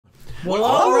Well,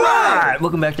 all right.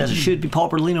 Welcome back to As It Should Be. Paul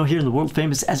Berlino here in the world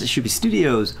famous As It Should Be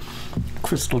Studios.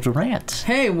 Crystal Durant.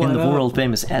 Hey, what in the up? world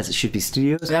famous As It Should Be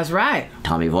Studios. That's right.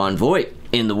 Tommy Von Voigt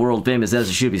in the world famous As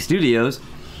It Should Be Studios.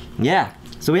 Yeah,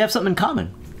 so we have something in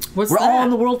common. We're all in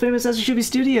the world famous As It Should Be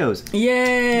Studios.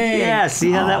 Yay! Yeah,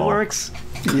 see how that works?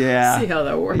 Yeah. See how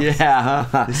that works.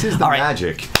 Yeah. This is the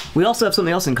magic. We also have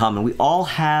something else in common. We all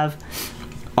have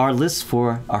our lists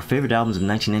for our favorite albums of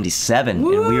 1997,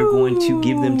 Woo! and we are going to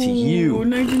give them to you.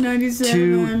 1997.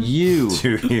 To you.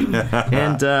 Yeah.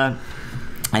 And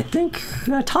I think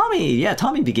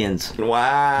Tommy begins.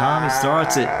 Wow. Tommy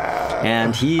starts it,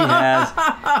 and he has...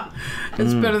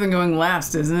 It's better than going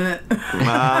last, isn't it?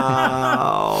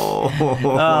 Wow.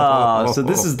 Oh, so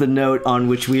this is the note on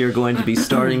which we are going to be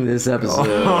starting this episode.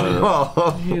 Wow.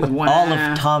 All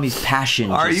of Tommy's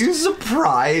passion. Are you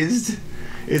surprised?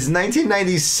 It's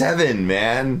 1997,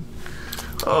 man.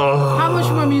 Oh. How much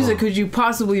more music could you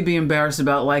possibly be embarrassed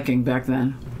about liking back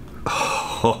then?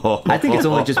 I think it's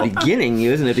only just beginning,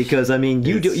 isn't it? Because I mean,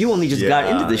 you only just got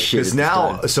into this shit. Because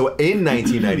now, so in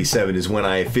 1997 is when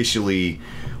I officially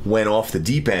went off the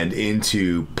deep end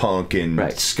into punk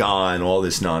and ska and all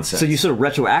this nonsense. So you sort of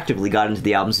retroactively got into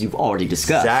the albums you've already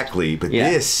discussed. Exactly, but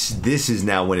this is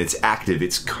now when it's active,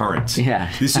 it's current.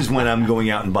 Yeah. This is when I'm going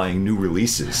out and buying new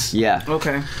releases. Yeah.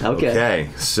 Okay. Okay,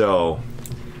 so,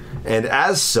 and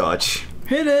as such,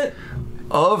 hit it.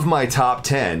 Of my top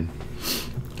 10,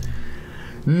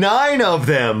 9 of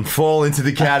them fall into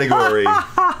the category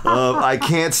of I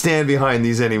can't stand behind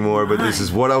these anymore, but this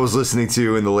is what I was listening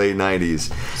to in the late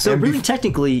 90s. So and really,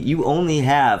 technically, you only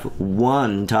have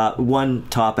one top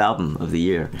album of the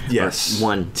year. Yes.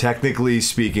 One. Technically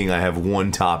speaking, I have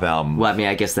one top album. Well, I mean,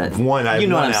 I guess that... One, I have you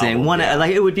know one what I'm saying. album, One,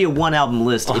 like, it would be a one-album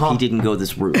list if he didn't go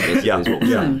this route.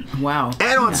 Yeah. Wow.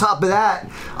 And on top of that,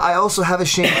 I also have a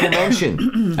shameful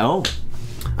mention. Oh.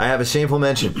 I have a shameful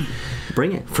mention.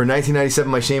 Bring it. For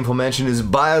 1997, my shameful mention is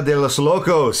Baile de los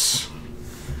Locos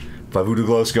by Voodoo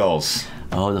Glow Skulls.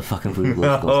 Oh, the fucking Voodoo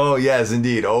Glow Skulls. Oh, yes,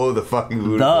 indeed. Oh, the fucking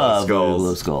Voodoo Glow Skulls. Voodoo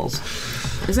Glow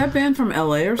Skulls. Is that band from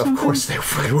LA or something? Of course they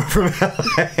fucking were from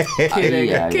LA. Kidding.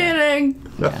 Yeah. Kidding.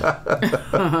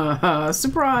 Yeah.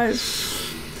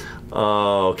 Surprise.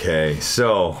 Okay,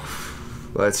 so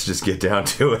let's just get down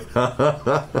to it.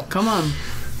 Come on.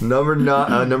 Number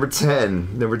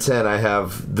 10. Number 10. I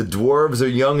have "The Dwarves Are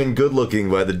Young and Good Looking"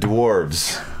 by the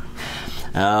Dwarves.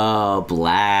 Oh,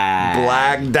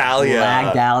 Black Dahlia.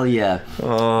 Black Dahlia.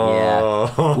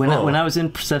 Oh. Yeah. When I was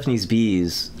in Persephone's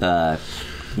Bees,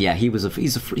 yeah, he's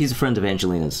a friend of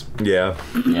Angelina's. Yeah.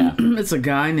 Yeah. It's a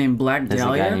guy named Black There's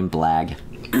Dahlia. a guy named Blag.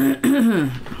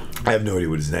 I have no idea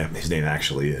what his name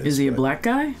actually is. Is he a black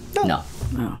guy? No.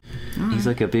 Oh. He's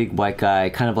like a big white guy,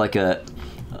 kind of like a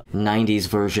 90s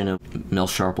version of Mel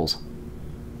Sharples.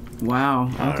 Wow. I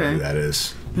don't know Okay. who that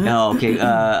is. Oh, okay.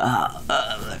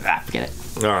 Forget it.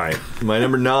 All right. My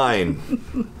number 9.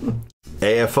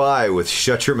 AFI with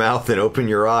 "Shut Your Mouth and Open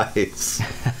Your Eyes."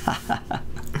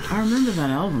 I remember that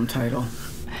album title.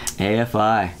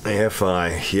 AFI.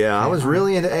 AFI. Yeah, I was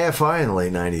really into AFI in the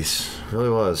late 90s. Really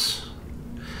was.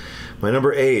 My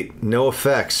number 8, No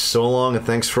Effects, "So Long and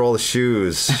Thanks for All the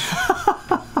Shoes."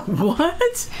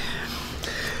 What?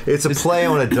 It's a play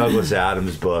on a Douglas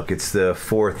Adams book. It's the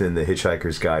 4th in the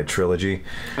Hitchhiker's Guide trilogy.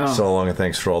 Oh. "So Long and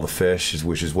Thanks for All the Fish,"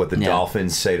 which is what the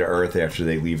dolphins say to Earth after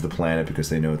they leave the planet because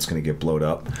they know it's going to get blowed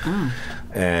up. Oh.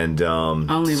 And I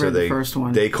only read the first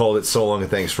one. They called it "So Long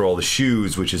and Thanks for All the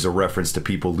Shoes," which is a reference to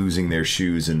people losing their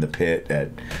shoes in the pit at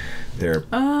their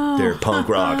punk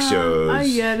rock shows. I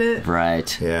get it.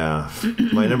 Right. Yeah.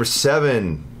 My number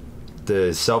 7,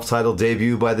 the self-titled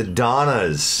debut by the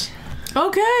Donnas.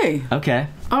 Okay. Okay.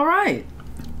 All right.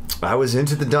 I was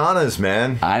into the Donnas,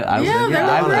 man. I was Yeah, they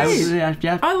were great.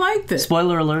 yeah. I liked it.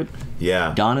 Spoiler alert.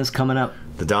 Yeah. Donna's coming up.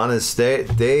 The Donnas,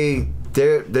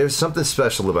 there's something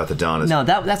special about the Donnas. No,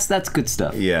 that's good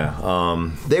stuff. Yeah.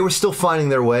 They were still finding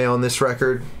their way on this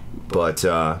record, but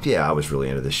yeah, I was really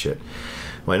into this shit.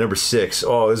 My number 6.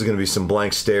 Oh, this is going to be some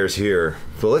blank stares here.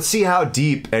 But let's see how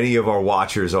deep any of our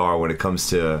watchers are when it comes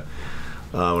to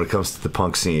the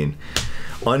punk scene.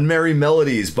 "Unmerry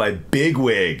Melodies" by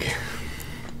Bigwig.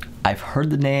 I've heard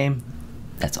the name.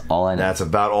 That's all I know. That's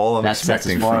about all I'm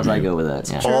expecting from you. That's as far as you. I go with that.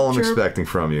 Yeah. All I'm Chirp, chirp. expecting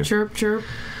from you. Chirp, chirp.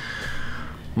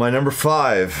 My number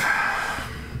 5.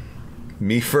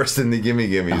 Me First and the Gimme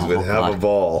Gimmes with "Have God. a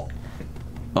Ball."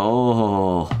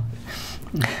 Oh.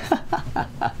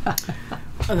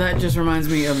 That just reminds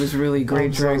me of this really great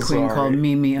I'm so drag queen sorry. called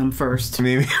Mimi I'm First.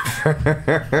 Mimi.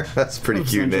 That's a pretty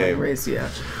cute Drag name. Race, yeah.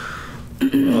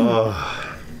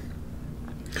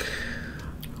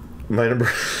 My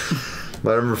number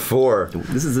My number 4.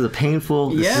 This is a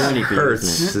painful Yeah. journey for you, Hurts.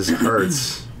 isn't it? This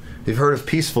hurts. You've heard of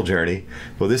Peaceful Journey.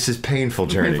 Well, this is Painful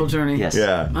Journey. Painful Journey. Yes.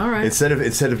 Yeah. All right. Instead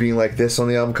of being like this on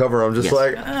the album cover, I'm just Yes.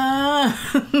 like,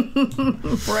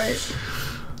 Right.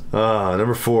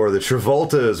 number 4, the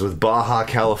Travoltas with Baja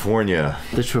California.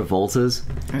 The Travoltas.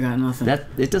 I got nothing. That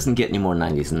it doesn't get any more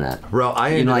 90s than that. Bro, I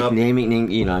You ended know, like up name.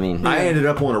 You know, what I mean. I ended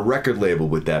up on a record label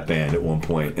with that band at one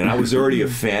point, and I was already a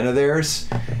fan of theirs,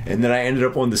 and then I ended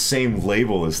up on the same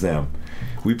label as them.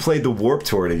 We played the Warped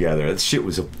Tour together. That shit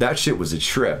was a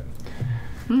trip.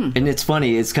 And it's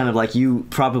funny. It's kind of like you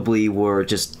probably were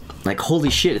just like holy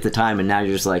shit at the time, and now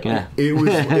you're just like, eh.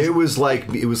 It was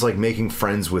like making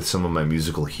friends with some of my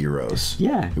musical heroes.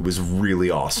 Yeah. It was really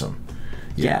awesome.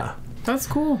 Yeah. That's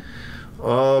cool.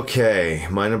 Okay,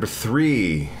 my number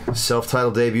 3,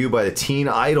 self-titled debut by the Teen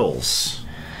Idols.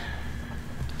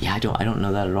 Yeah, I don't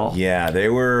know that at all. Yeah, they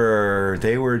were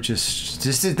just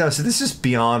no. So this is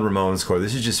beyond Ramones core.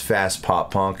 This is just fast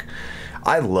pop punk.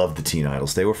 I love the Teen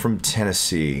Idols. They were from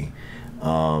Tennessee.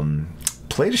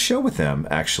 Played a show with them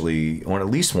actually on at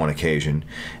least one occasion,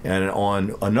 and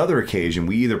on another occasion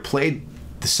we either played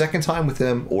the second time with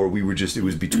them or it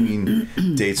was between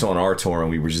dates on our tour and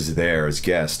we were just there as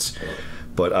guests.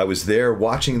 But I was there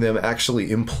watching them actually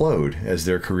implode as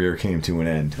their career came to an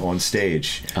end on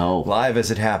stage. Oh. Live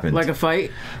as it happened. Like a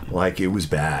fight? Like it was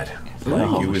bad.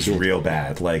 Like it was real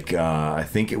bad. Like I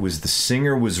think it was the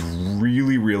singer was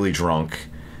really, really drunk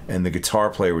and the guitar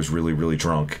player was really, really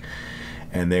drunk.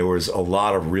 And there was a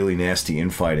lot of really nasty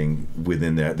infighting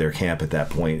within their camp at that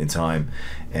point in time.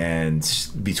 And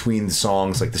between the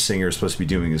songs, like the singer is supposed to be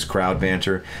doing his crowd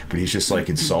banter, but he's just like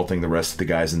insulting the rest of the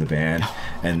guys in the band.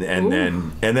 And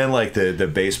then like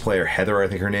the bass player Heather, I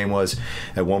think her name was,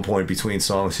 at one point between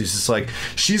songs, she's just like,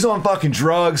 she's on fucking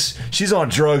drugs. She's on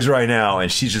drugs right now. And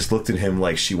she just looked at him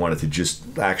like she wanted to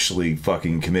just actually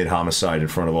fucking commit homicide in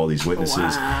front of all these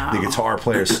witnesses. Wow. The guitar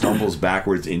player stumbles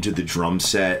backwards into the drum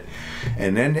set.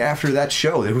 And then after that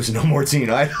show, there was no more Teen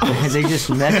Idols. They just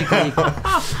magically.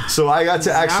 So I got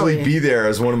to actually Zowie. be there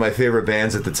as one of my favorite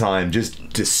bands at the time, just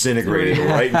disintegrated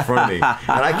right in front of me. And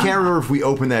I can't remember if we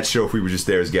opened that show, if we were just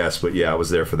there as guests, but yeah, I was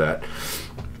there for that.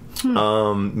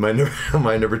 My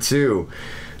number 2,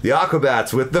 the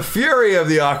Aquabats with the Fury of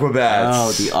the Aquabats.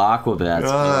 Oh, the Aquabats. The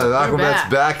Aquabats back.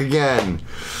 back again.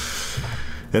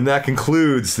 And that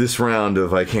concludes this round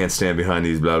of I Can't Stand Behind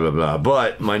These blah blah blah.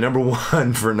 But my number 1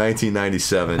 for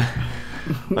 1997,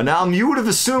 an album you would have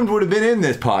assumed would have been in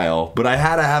this pile, but I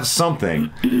had to have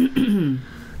something.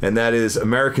 And that is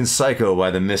American Psycho by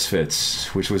the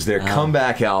Misfits, which was their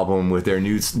comeback album with their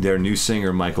new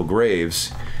singer Michael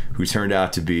Graves, who turned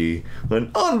out to be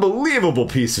an unbelievable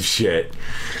piece of shit.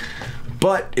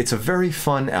 But it's a very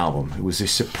fun album. It was a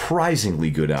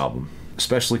surprisingly good album,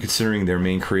 especially considering their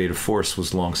main creative force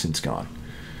was long since gone.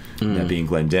 That being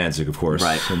Glenn Danzig, of course.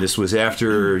 Right. And this was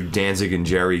after Danzig and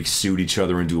Jerry sued each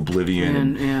other into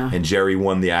oblivion, Yeah. and Jerry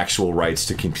won the actual rights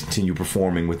to continue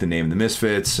performing with the name of the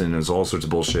Misfits, and it was all sorts of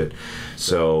bullshit.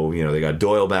 So, they got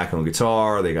Doyle back on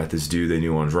guitar, they got this dude they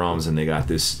knew on drums, and they got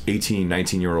this 18,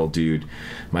 19-year-old dude,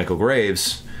 Michael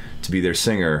Graves, to be their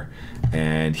singer,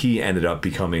 and he ended up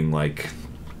becoming like...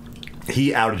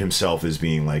 He outed himself as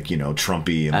being like,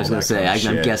 Trumpy and all I was going that to say, kind of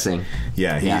I'm shit. guessing.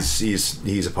 Yeah,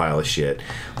 he's a pile of shit.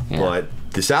 Yeah. But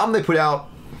this album they put out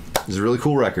is a really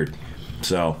cool record.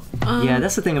 So Yeah,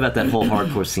 that's the thing about that whole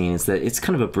hardcore scene is that it's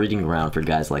kind of a breeding ground for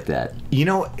guys like that.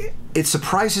 it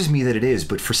surprises me that it is,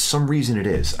 but for some reason it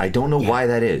is. I don't know why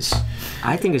that is.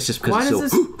 I think it's just because Why it's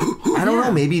does so. this? I don't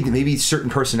know. Maybe certain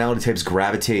personality types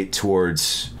gravitate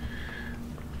towards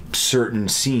certain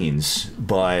scenes,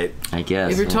 but I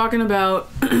guess. If you're talking about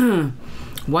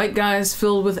white guys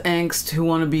filled with angst who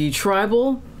want to be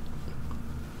tribal,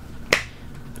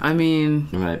 I mean,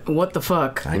 Right. what the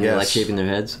fuck? I And they guess. like shaving their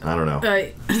heads. I don't know.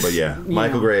 But yeah, You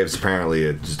Michael know. Graves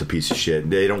apparently just a piece of shit.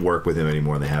 They don't work with him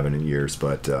anymore. They haven't in years.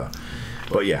 But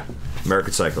yeah,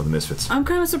 American Psycho, the Misfits. I'm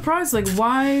kind of surprised. Like,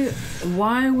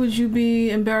 why would you be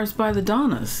embarrassed by the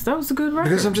Donnas? That was a good record.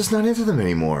 Because I'm just not into them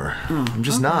anymore. I'm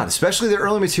just not. Especially their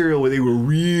early material where they were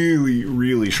really,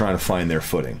 really trying to find their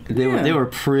footing. They were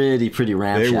pretty They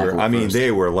ramshackle. were. I mean, first.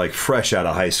 they were like fresh out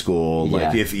of high school.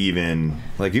 Like Yeah. if even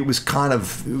like it was kind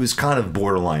of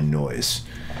borderline noise.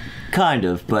 kind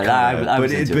of, but I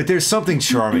was into but it. there's something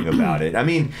charming about it. I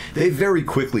mean, they very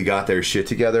quickly got their shit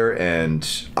together, and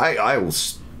I will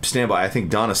stand by. I think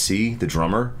Donna C, the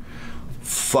drummer,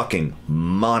 fucking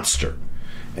monster,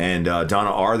 and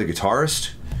Donna R, the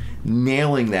guitarist,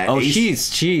 nailing that. Oh,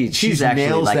 ace. she's actually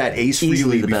nails like that ace easily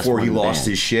freely the best before one he in the lost band.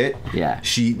 his shit. Yeah.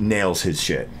 She nails his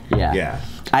shit. Yeah. Yeah.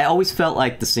 I always felt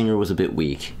like the singer was a bit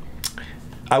weak.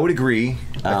 I would agree.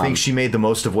 I think she made the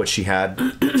most of what she had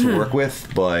to work with,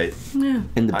 but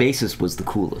and the bassist was the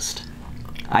coolest.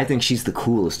 I think she's the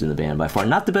coolest in the band by far.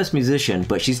 Not the best musician,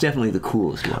 but she's definitely the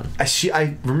coolest one.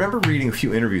 I remember reading a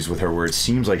few interviews with her where it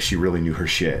seems like she really knew her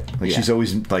shit. Like she's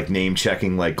always like name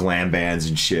checking like glam bands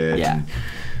and shit. Yeah. And,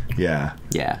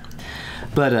 yeah.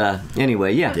 But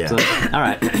anyway, yeah. So, all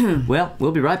right. Well,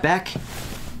 we'll be right back.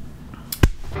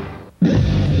 I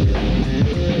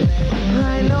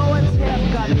know what's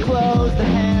hip, got the clothes, the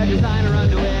hair, designer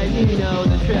underwear, you know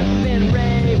the trip. Been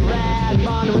rave, rad,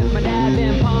 bonding with my dad,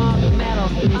 been punk, metal,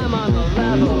 I'm on the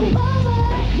level.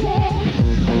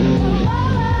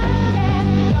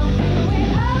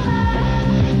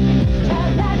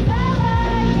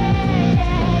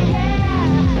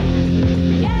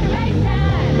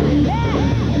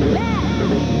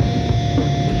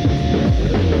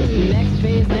 Next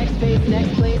phase, next phase,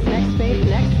 next place, next faith,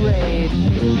 next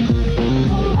rage.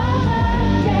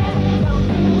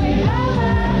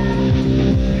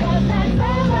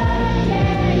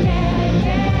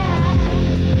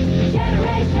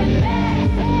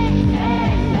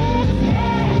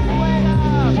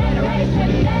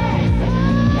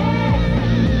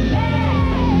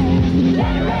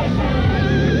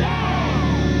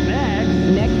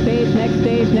 Next phase, next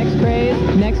stage, next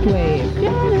craze, next wave.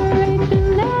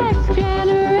 Generation next,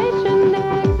 generation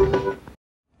next.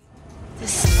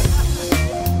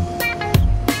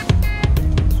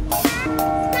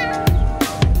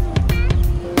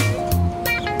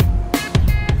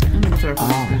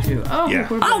 Yeah.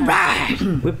 All right,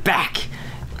 we're back.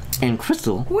 And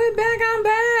Crystal. We're back. I'm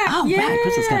back. Oh, right.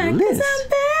 Crystal's got a list. I'm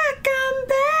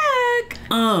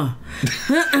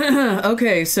back.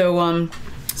 Okay, so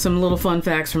some little fun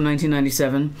facts from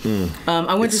 1997.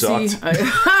 I went It to see. sucked.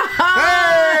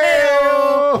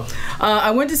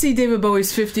 I went to see David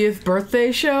Bowie's 50th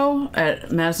birthday show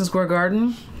at Madison Square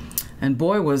Garden, and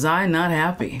boy, was I not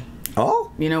happy.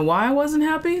 Oh? You know why I wasn't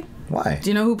happy? Why? Do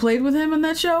you know who played with him in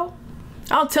that show?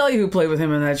 I'll tell you who played with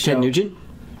him in that show. Ted Nugent?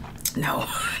 No,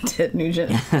 Ted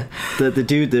Nugent. The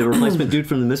dude, the replacement dude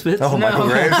from the Misfits? Oh, Michael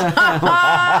Graves?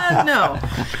 No.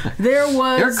 There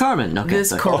was Eric Carmen. Okay, this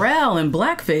sorry. chorale in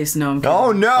blackface. No, I'm kidding.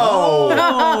 Oh, no!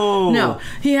 Oh. No,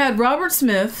 he had Robert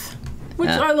Smith, which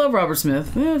Yeah. I love Robert Smith.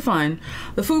 Fine.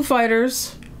 The Foo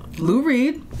Fighters, Lou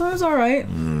Reed, that was all right.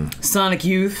 Sonic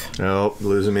Youth, Nope,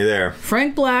 losing me there.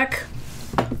 Frank Black,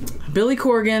 Billy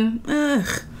Corgan,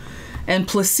 and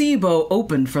Placebo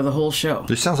opened for the whole show.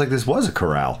 This sounds like this was a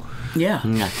chorale. Yeah.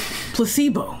 Yeah.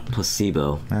 Placebo.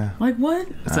 Placebo. Like what?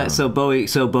 So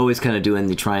Bowie's kind of doing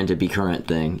the trying to be current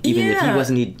thing. Even if he Yeah.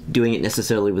 wasn't doing it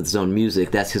necessarily with his own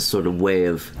music, that's his sort of way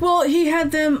of... Well, he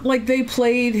had them, like, they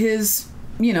played his,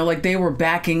 you know, like they were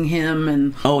backing him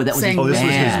and Oh, that was his sang this was his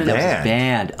band. That was his band.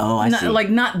 band. Oh, I see. Like,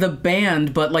 not the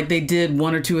band, but, like, they did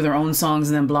one or two of their own songs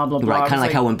and then blah, blah, blah. Right, It kind of was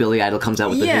like how when Billy Idol comes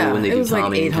out with the Who and they it do was like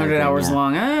Tommy. 800 hours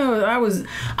long. I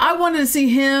wanted to see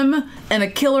him and a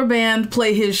killer band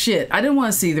play his shit. I didn't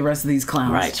want to see the rest of these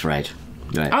clowns. Right.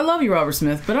 I love you, Robert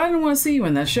Smith, but I didn't want to see you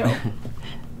in that show.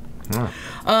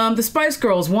 The Spice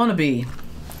Girls, Wannabe.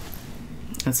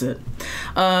 That's it.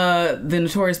 The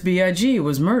Notorious B.I.G.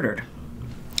 was murdered.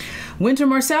 Wynton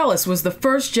Marsalis was the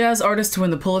first jazz artist to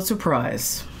win the Pulitzer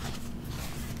Prize.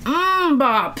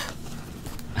 Bop.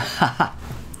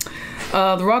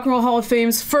 The Rock and Roll Hall of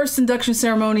Fame's first induction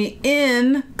ceremony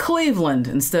in Cleveland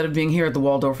instead of being here at the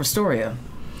Waldorf Astoria.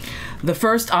 The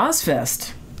first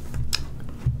Ozfest.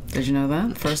 Did you know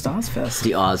that? First Ozfest.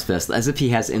 The Ozfest, as if he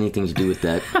has anything to do with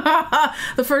that.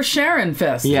 The first Sharon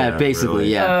Fest. Yeah,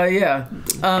 basically, really. yeah.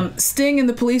 Sting and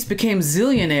the Police became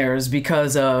zillionaires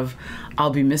because of I'll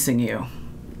Be Missing You.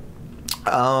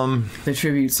 The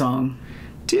tribute song.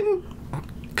 Didn't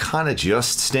kind of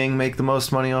just Sting make the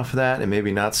most money off of that, and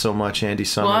maybe not so much Andy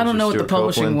Summers? Well, I don't or know what the Stuart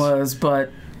publishing Copeland? was, but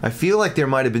I feel like there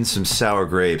might have been some sour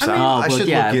grapes. I mean- I but should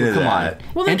yeah, look into come that. on.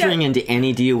 Well, they Entering got- into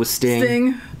any deal with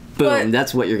Sting. boom, but-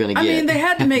 that's what you're going to I get. mean, they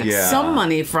had to make Yeah. some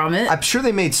money from it. I'm sure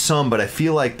they made some, but I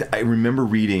feel like I remember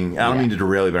reading. I don't Yeah. mean to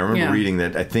derail you, but I remember Yeah. reading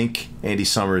that I think Andy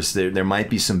Summers there might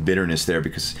be some bitterness there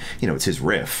because it's his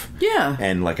riff. Yeah.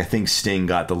 And like I think Sting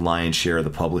got the lion's share of the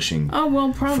publishing. Oh,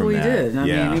 well, probably from that. did. I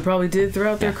Yeah. mean, he probably did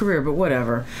throughout their career, but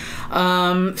whatever.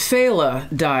 Fela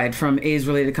died from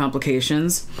AIDS-related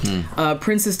complications.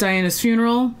 Princess Diana's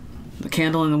funeral, The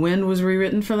Candle in the Wind, was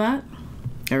rewritten for that.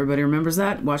 Everybody remembers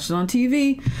that. Watched it on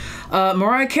TV.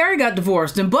 Mariah Carey got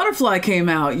divorced, and Butterfly came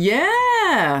out.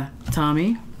 Yeah!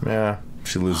 Tommy. Yeah,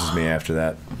 she loses me after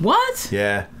that. What?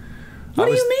 Yeah. What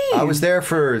do you mean? I was there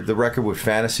for the record with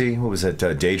Fantasy. What was it?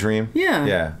 Daydream. Yeah.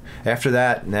 Yeah. After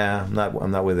that, nah,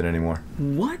 I'm not with it anymore.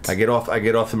 What? I get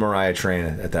off the Mariah train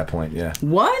at that point. Yeah.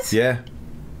 What? Yeah.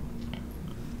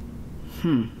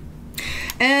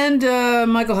 And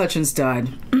Michael Hutchins died.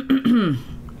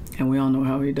 And we all know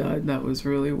how he died. That was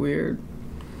really weird.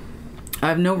 I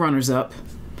have no runners-up.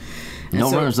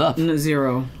 No runners-up?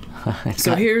 Zero.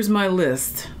 So here's my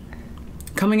list.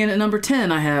 Coming in at number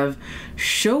 10, I have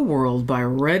Show World by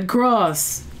Red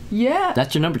Cross. Yeah.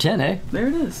 That's your number 10, eh? There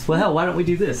it is. Well, hell, why don't we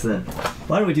do this then?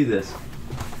 Why don't we do this?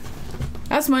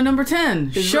 That's my number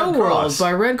 10. It's Show Red World Cross.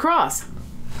 by Red Cross.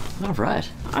 All right.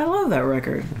 I love that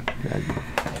record.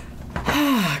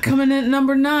 Coming in at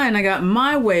number 9, I got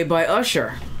My Way by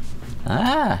Usher,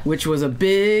 which was a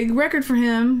big record for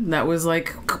him. That was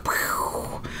like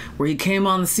where he came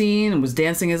on the scene and was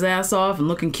dancing his ass off and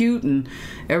looking cute, and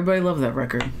everybody loved that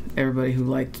record. Everybody who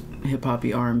liked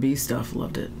hip-hoppy R&B stuff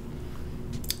loved it.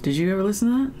 Did you ever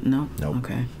listen to that? No? Nope.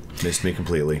 Okay. Missed me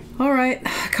completely. All right.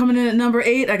 Coming in at number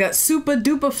 8, I got Super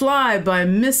Duper Fly by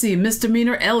Missy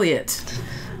Misdemeanor Elliott.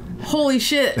 Holy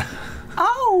shit.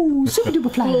 Oh, Super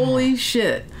Duper Fly. Holy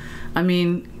shit. I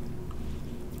mean,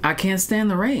 I Can't Stand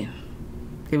the Rain.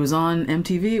 It was on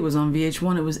MTV, it was on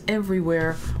VH1, it was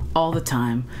everywhere, all the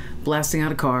time. Blasting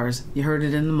out of cars. You heard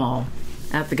it in the mall,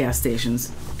 at the gas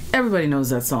stations. Everybody knows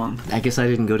that song. I guess I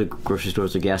didn't go to grocery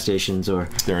stores or gas stations or...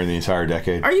 During the entire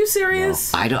decade. Are you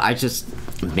serious? I just...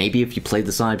 Maybe if you played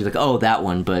the song, I'd be like, oh, that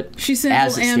one, but She as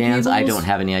sampled it Ann stands, I Peebles. don't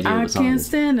have any idea what the song I can't is.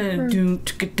 stand it.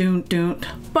 Doon,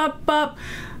 bop, bop.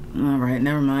 All right,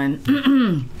 never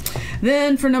mind.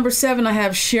 Then for number 7, I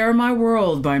have Share My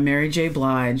World by Mary J.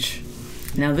 Blige.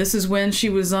 Now, this is when she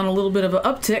was on a little bit of an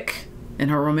uptick in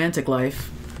her romantic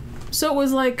life. So it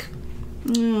was like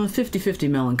 50-50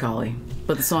 melancholy.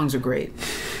 But the songs are great.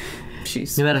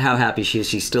 No matter how happy she is,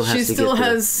 she still has to get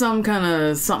has some kind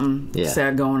of something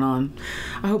sad going on.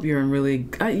 I hope you're in really...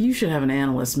 you should have an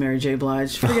analyst, Mary J.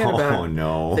 Blige. Forget about it. Oh,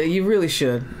 no. You really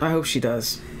should. I hope she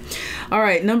does. All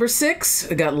right, number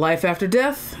 6, I got Life After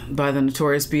Death by the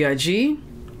Notorious B.I.G.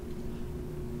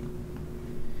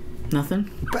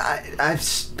 Nothing? I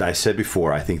said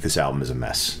before, I think this album is a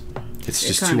mess. It's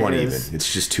just too uneven.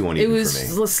 It's just too uneven for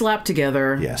me. It was slapped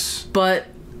together. Yes. But...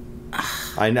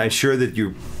 I'm sure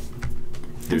that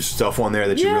there's stuff on there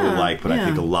that you really like, but I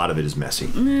think a lot of it is messy.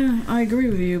 Yeah, I agree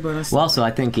with you, but I still... Well, also,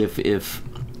 I think if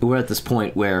we're at this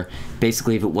point where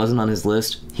basically if it wasn't on his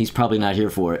list, he's probably not here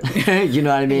for it. You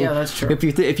know what I mean? Yeah, that's true.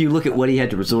 If you look at what he had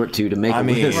to resort to make a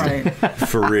list. Right.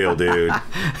 For real, dude.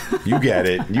 You get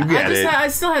it. You get it. I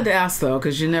still had to ask, though,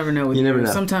 because you never know. You never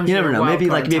know. Sometimes you never know. Maybe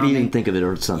Tommy. he didn't think of it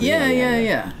or something.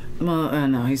 Yeah. Well,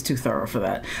 no, he's too thorough for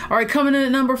that. All right, coming in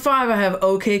at number 5, I have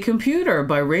OK Computer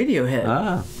by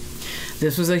Radiohead.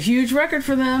 This was a huge record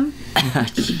for them.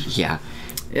 Yeah.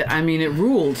 I mean, it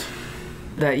ruled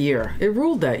that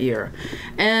year.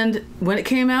 And when it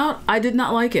came out, I did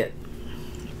not like it.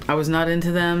 I was not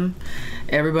into them.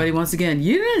 Everybody, once again,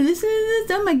 you didn't listen to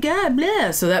this? Oh my God,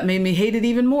 blah. So that made me hate it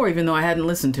even more, even though I hadn't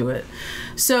listened to it.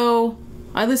 So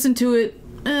I listened to it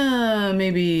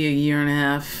maybe a year and a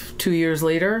half, 2 years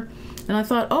later, and I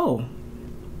thought, oh,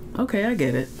 okay, I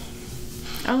get it.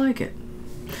 I like it.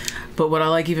 But what I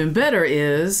like even better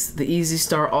is the Easy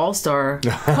Star All-Star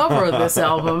cover of this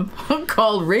album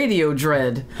called Radio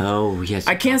Dread. Oh, yes.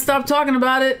 I can't stop talking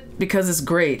about it because it's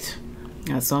great.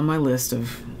 That's on my list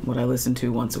of what I listen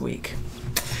to once a week.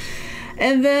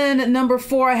 And then at number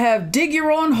 4, I have Dig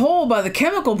Your Own Hole by the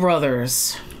Chemical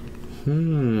Brothers.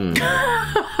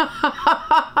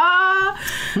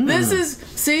 This is,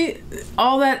 see,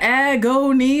 all that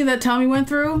agony that Tommy went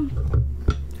through?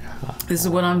 This is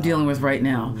what I'm dealing with right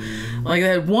now. Like, I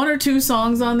had 1 or 2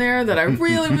 songs on there that I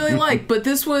really, really liked, but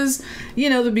this was,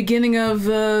 the beginning of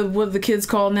what the kids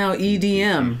call now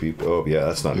EDM. Oh, yeah,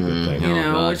 that's not a good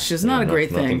thing. Which is not a great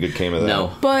thing. Nothing good came of that.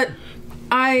 No. But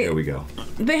There we go.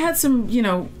 They had some,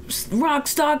 rock,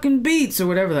 stock, and beats, or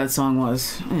whatever that song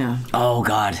was. Yeah. Oh,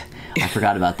 God. I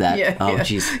forgot about that. Oh,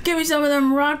 jeez. Give me some of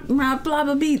them rock, blah,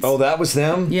 blah beats. Oh, that was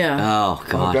them? Yeah. Oh,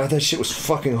 God. Oh, God, that shit was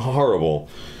fucking horrible.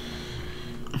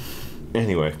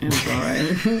 Anyway. It's all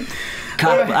right.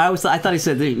 I thought he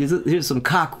said here's some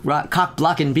cock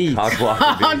blocking beats. Cock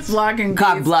blocking beats.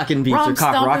 Cock blocking beats or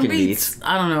cock rocking beats.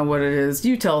 I don't know what it is.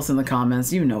 You tell us in the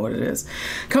comments. You know what it is.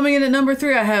 Coming in at number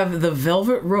 3, I have The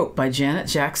Velvet Rope by Janet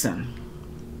Jackson.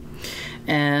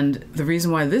 And the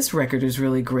reason why this record is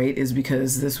really great is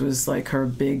because this was like her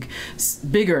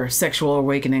bigger sexual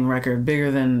awakening record,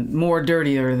 more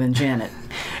dirtier than Janet.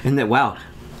 And that, wow.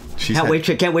 Can't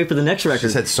wait for the next record.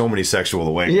 She's had so many sexual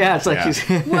awakenings. Yeah, it's like she's...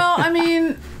 Well, I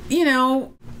mean,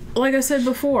 like I said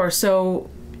before, so,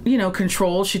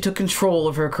 control. She took control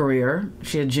of her career.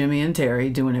 She had Jimmy and Terry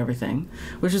doing everything,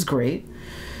 which is great.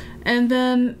 And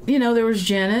then, there was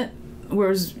Janet,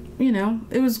 you know,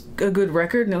 it was a good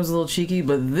record and it was a little cheeky,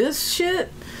 but this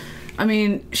shit, I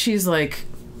mean, she's like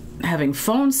having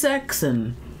phone sex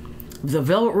and the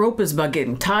velvet rope is about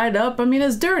getting tied up. I mean,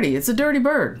 it's dirty. It's a dirty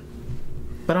bird.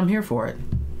 But I'm here for it.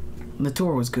 And the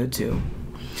tour was good too.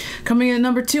 Coming in at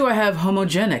number 2, I have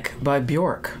Homogenic by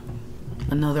Bjork.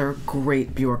 Another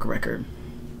great Bjork record.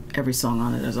 Every song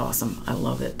on it is awesome. I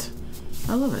love it.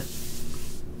 I love it.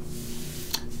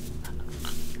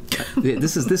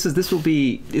 This is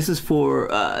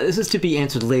to be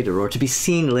answered later or to be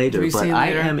seen later. I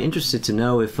am interested to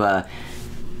know if the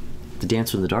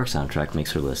Dancer in the Dark soundtrack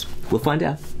makes her list. We'll find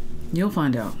out. You'll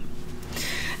find out.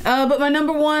 But my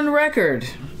number 1 record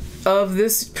of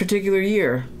this particular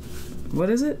year, what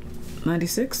is it?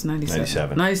 96?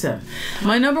 97. 97.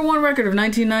 My number 1 record of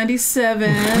 1997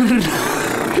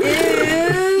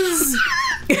 is...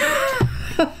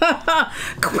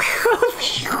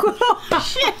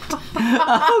 Shit. Okay.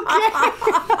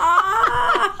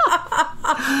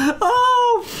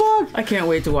 Oh, fuck. I can't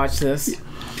wait to watch this.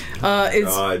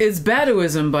 It's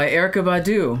Baduism by Erykah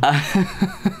Badu.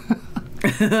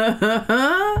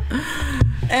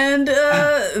 And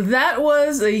that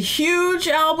was a huge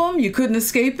album. You couldn't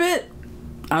escape it.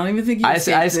 I don't even think you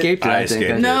escaped I escaped it. I escaped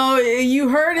it. No, you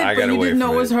heard it, but you didn't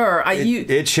know it was her.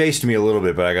 It chased me a little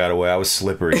bit, but I got away. I was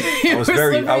slippery. I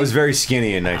was very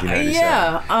skinny in 1997.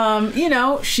 Yeah, you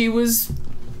know, she was,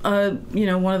 you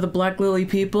know, one of the Black Lily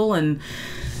people, and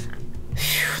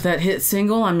that hit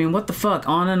single, I mean, what the fuck,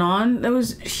 On and On, that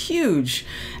was huge.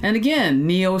 And again,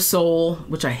 neo soul,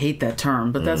 which I hate that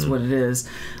term, but that's what it is.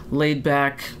 Laid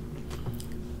back,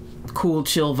 cool,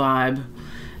 chill vibe.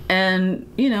 And,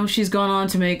 you know, she's gone on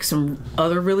to make some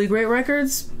other really great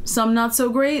records, some not so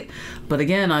great. But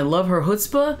again, I love her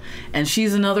chutzpah, and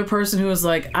she's another person who is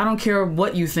like, I don't care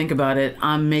what you think about it,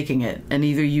 I'm making it. And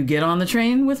either you get on the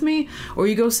train with me, or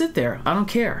you go sit there. I don't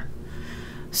care.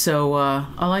 So,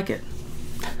 I like it.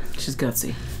 She's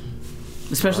gutsy.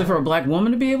 Especially for a black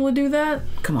woman to be able to do that?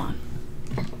 Come on.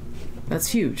 That's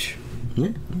huge.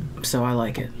 Yeah. So I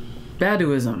like it.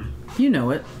 Baduism. You know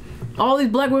it. All these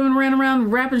black women ran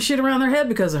around wrapping shit around their head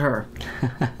because of her.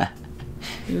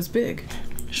 It was big.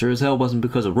 Sure as hell wasn't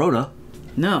because of Rhoda.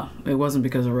 No, it wasn't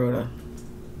because of Rhoda.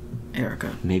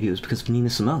 Erykah. Maybe it was because of Nina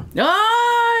Simone.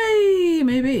 Aye!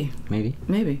 Maybe.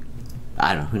 Maybe.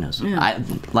 I don't know. Who knows? Yeah.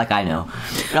 I know.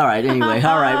 All right. Anyway.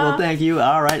 All right. Well, thank you.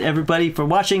 All right, everybody, for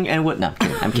watching. And what? No,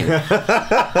 I'm kidding.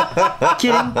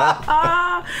 Kidding.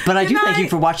 But I do thank you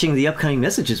for watching the upcoming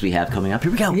messages we have coming up.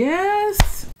 Here we go.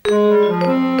 Yes.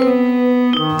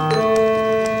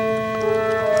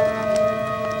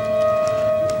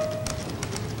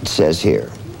 It says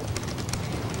here,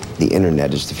 the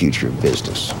internet is the future of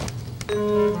business.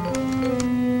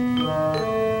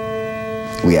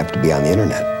 We have to be on the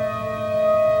internet.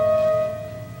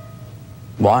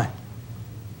 Why?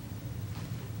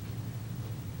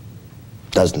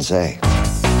 Doesn't say.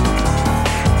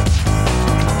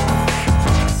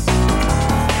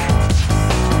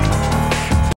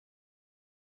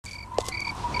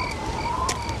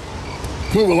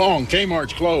 Move along,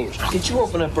 Kmart's closed. Did you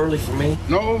open up early for me?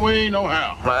 No way, no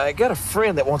how. I got a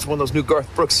friend that wants one of those new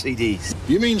Garth Brooks CDs.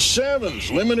 You mean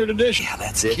Sevens, limited edition? Yeah,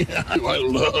 that's it. Yeah, I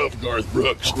love Garth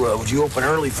Brooks. Well, would you open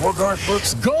early for Garth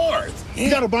Brooks? Garth? Yeah.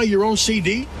 You gotta buy your own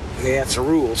CD? Yeah, it's the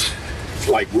rules.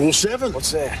 Like Rule 7?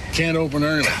 What's that? Can't open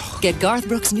early. Get Garth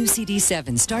Brooks' new CD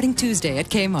 7 starting Tuesday at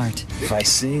Kmart. If I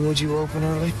sing, would you open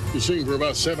early? You sing for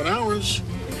about 7 hours.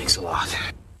 Thanks a lot.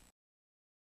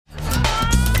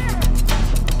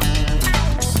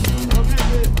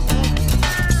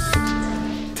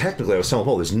 Technically, I was telling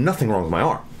Paul, there's nothing wrong with my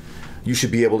arm. You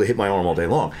should be able to hit my arm all day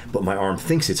long, but my arm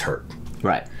thinks it's hurt.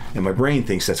 Right. And my brain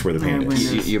thinks that's where the pain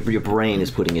is. Your brain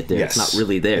is putting it there. Yes. It's not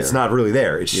really there. It's not really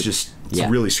there. It's just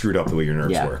really screwed up the way your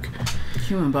nerves Yeah. work. The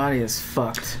human body is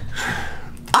fucked.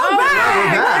 I'm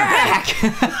back!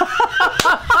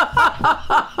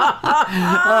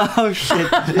 Oh, shit.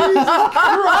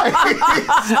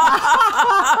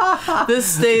 This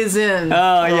stays in.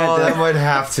 Oh, yeah. That might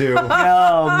have to.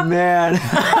 Oh, man.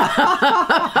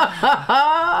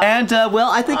 And,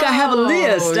 well, I think I have a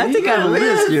list. I think I have a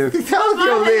list here. Tell us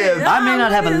your list. I may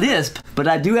not have a lisp, but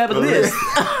I do have a list.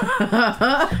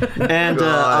 And,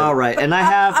 all right. And I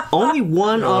have only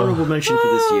one honorable mention for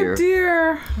this year. Oh,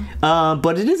 dear.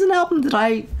 But it is an album that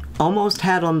I almost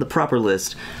had on the proper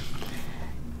list.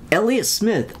 Elliott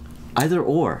Smith, Either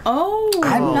Or. Oh.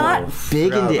 I'm not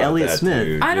big into Elliott Smith.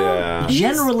 Dude. I don't- Yeah.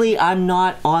 Generally, I'm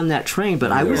not on that train,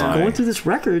 but I was Why? going through this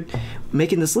record,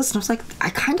 making this list, and I was like, I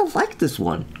kind of like this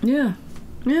one. Yeah.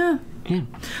 Yeah. Yeah.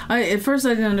 At first, I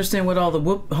didn't understand what all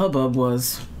the hubbub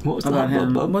was What was the about hubbub,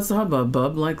 him. bub? What's the hubbub,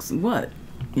 bub? Like what?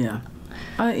 Yeah.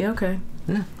 Yeah, okay.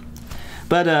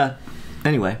 But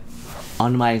anyway,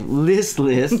 on my list,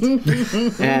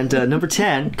 and number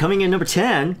 10, coming in number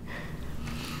 10,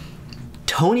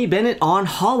 Tony Bennett on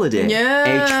Holiday.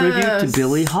 Yes! A tribute to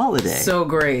Billie Holiday. So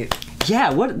great.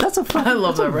 Yeah, that's a fun. I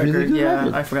love that record. Really good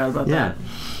record. I forgot about Yeah.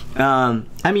 that.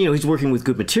 I mean, he's working with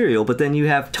good material, but then you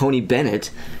have Tony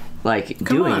Bennett,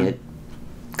 doing on. it.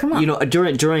 Come on.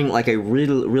 During like a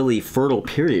really fertile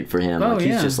period for him. Oh, He's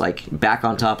yeah. just back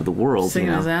on top of the world.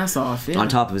 Singing his ass off. Yeah. On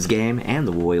top of his game and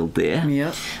the world there.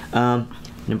 Yep.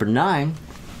 Number 9,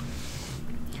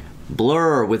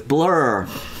 Blur with Blur.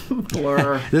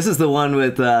 Blur. This is the one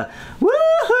with woohoo!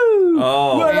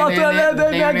 Oh.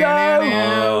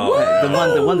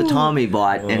 The one that Tommy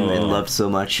bought and loved so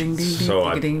much. So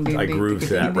I grooved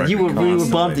that record. You were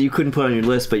constantly. bummed that you couldn't put it on your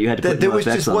list, but you had to put There no was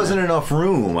effects just on wasn't there. enough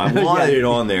room. I wanted it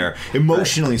on there.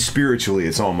 Emotionally, spiritually,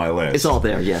 it's on my list. It's all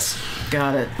there, yes.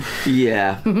 Got it.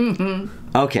 Yeah.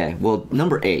 Okay, well,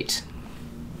 number 8.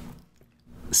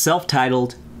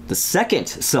 The second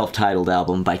self-titled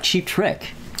album by Cheap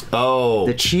Trick. Oh,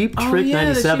 The Cheap Trick yeah, the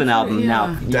 97 Cheap album. Trick, yeah.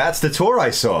 Now, that's the tour I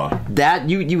saw. that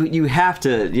you have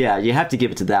to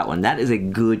give it to that one. That is a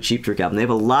good Cheap Trick album. They have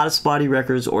a lot of spotty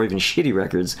records or even shitty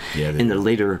records in the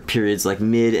later periods, like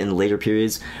mid and later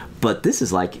periods. But this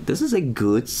is a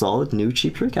good, solid new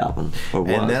Cheap Trick album.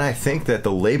 And then I think that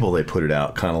the label they put it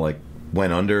out kind of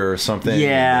went under or something.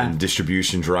 Yeah. And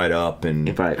distribution dried up,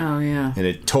 and Right. Oh, yeah. and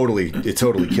it totally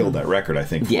killed that record. I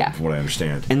think. From what I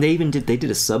understand. And they did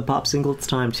a Sub Pop single at the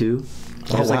time too.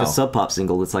 There's wow. a Sub Pop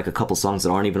single. It's like a couple songs that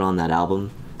aren't even on that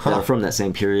album that are from that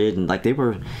same period, and they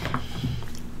were,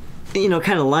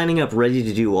 kind of lining up, ready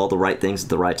to do all the right things at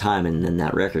the right time, and then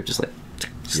that record just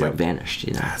vanished.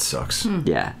 That sucks.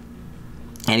 Yeah.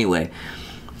 Anyway,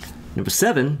 number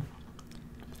 7.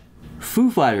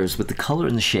 Foo Fighters with The Color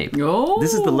and the Shape. Oh.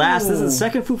 This is the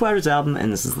second Foo Fighters album,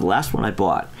 and this is the last one I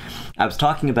bought. I was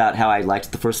talking about how I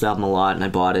liked the first album a lot, and I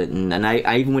bought it, and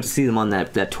I even went to see them on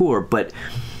that tour, but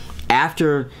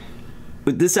after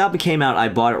this album came out, I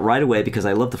bought it right away because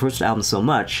I loved the first album so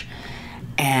much,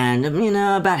 and,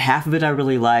 about half of it I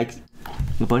really liked,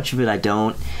 a bunch of it I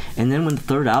don't, and then when the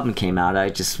third album came out, I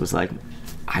just was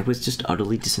just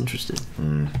utterly disinterested.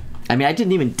 I mean, I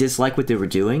didn't even dislike what they were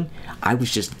doing, I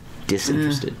was just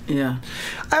disinterested. Yeah.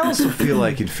 I also feel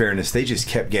like, in fairness, they just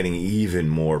kept getting even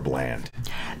more bland.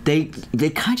 They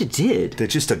kind of did. They're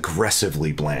just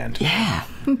aggressively bland. Yeah.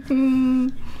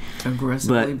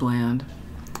 Aggressively bland.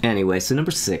 Anyway, so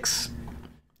number 6.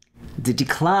 The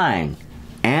decline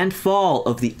and fall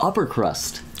of the Upper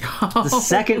Crust. The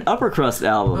second Upper Crust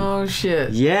album. Oh,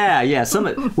 shit. Yeah.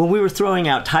 When we were throwing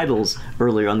out titles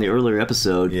earlier on the earlier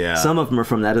episode, some of them are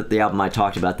from the album I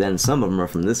talked about then, some of them are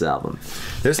from this album.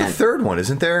 There's a third one,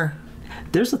 isn't there?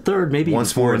 There's a third, maybe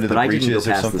Once even More fourth, Into but the I didn't go Breaches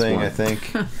or past something, I this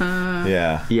think.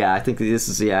 Yeah. Yeah, I think this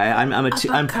is,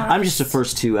 I'm just the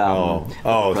first 2 albums.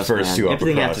 Oh, the first 2 Upper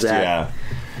Everything Crust, after that. yeah.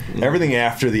 Everything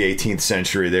after the 18th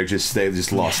century, they've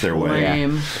just lost their way.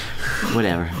 Lame.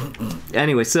 Whatever.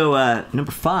 Anyway, so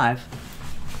number 5,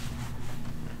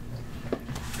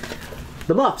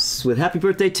 The Muffs with Happy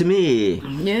Birthday to Me.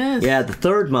 Yes. Yeah, the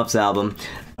third Muffs album.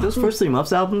 Those first 3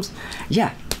 Muffs albums,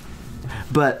 yeah.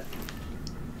 But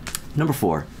number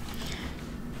 4.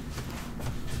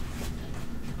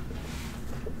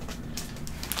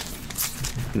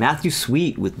 Matthew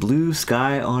Sweet with Blue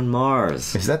Sky on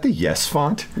Mars. Is that the Yes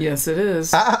font? Yes, it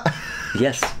is.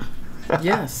 Yes.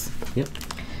 Yes. Yep.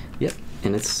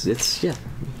 And it's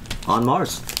on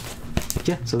Mars.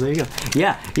 Yeah, so there you go.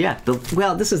 Yeah.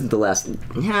 Well, this isn't the last.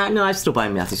 Yeah, no, I'm still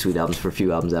buying Matthew Sweet albums for a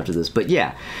few albums after this. But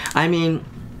yeah, I mean,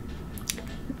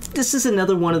 this is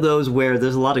another one of those where there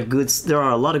are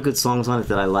a lot of good songs on it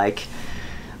that I like,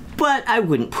 but I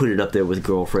wouldn't put it up there with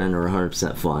Girlfriend or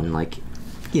 100% Fun,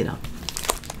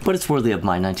 But it's worthy of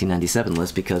my 1997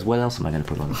 list because what else am I going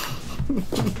to put on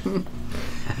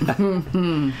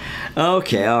it?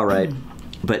 Okay, all right.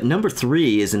 But number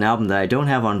 3 is an album that I don't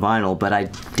have on vinyl, but I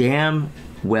damn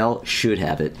well should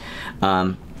have it.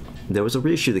 There was a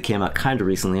reissue that came out kind of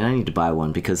recently, and I need to buy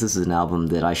one because this is an album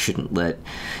that I shouldn't let...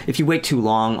 If you wait too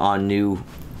long on new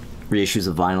reissues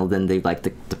of vinyl, then the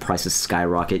prices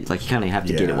skyrocket. You kind of have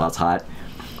to get it while it's hot.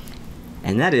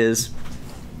 And that is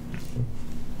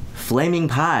Flaming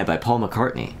Pie by Paul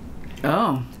McCartney.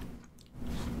 Oh.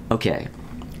 Okay.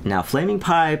 Now, Flaming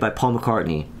Pie by Paul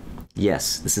McCartney,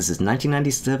 yes, this is his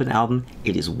 1997 album.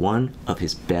 It is one of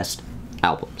his best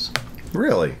albums.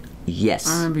 Really? Yes.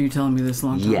 I remember you telling me this a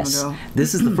long time ago.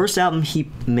 This is the first album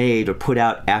he made or put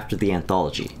out after the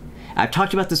anthology. I've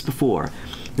talked about this before.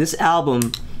 This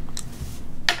album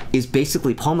is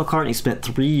basically Paul McCartney spent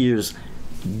 3 years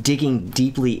digging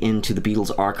deeply into the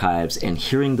Beatles archives and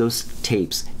hearing those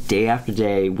tapes day after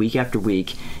day, week after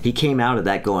week, he came out of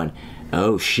that going,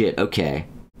 oh shit, okay.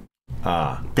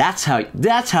 That's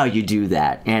how you do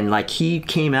that. And like, he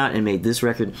came out and made this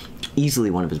record easily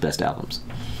one of his best albums.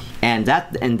 And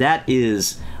that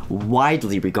is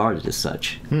widely regarded as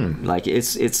such. Like,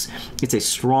 it's a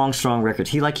strong record.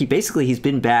 He's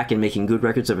been back and making good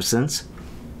records ever since.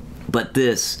 But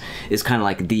this is kind of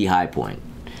like the high point,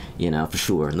 you know, for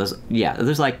sure. And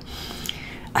there's like,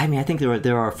 I mean, I think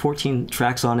there are 14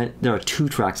 tracks on it. There are 2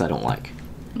 tracks I don't like.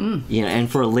 You know, and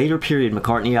for a later period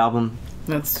McCartney album,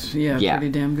 that's pretty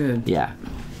damn good. Yeah.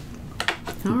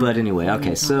 All But right. anyway,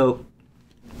 okay, so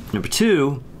number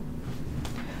 2,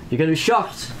 you're gonna be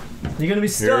shocked. You're gonna be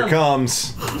stunned. Here it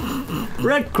comes.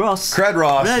 Red Cross. Cred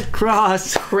Ross. Red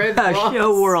Cross. Cred Ross.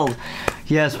 Show World.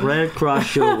 Yes, Red Cross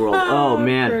Show World. Oh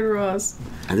man. Cred Ross.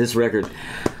 This record.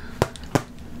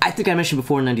 I think I mentioned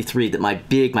before in '93 that my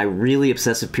really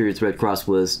obsessive period with Red Cross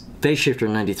was Phase Shifter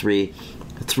in '93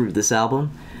 through this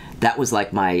album. That was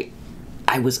like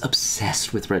I was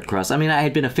obsessed with Red Cross. I mean, I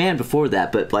had been a fan before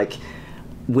that, but like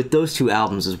with those 2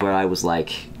 albums is where I was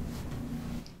like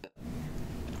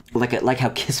how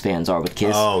Kiss fans are with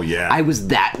Kiss. Oh yeah. I was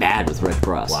that bad with Red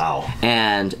Cross. Wow.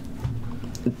 And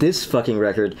this fucking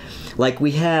record, like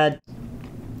we had,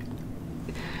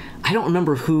 I don't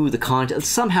remember who the content,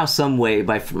 somehow, some way,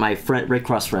 by my friend, Red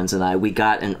Cross friends and I, we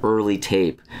got an early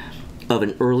tape of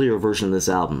an earlier version of this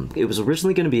album. It was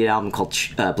originally going to be an album called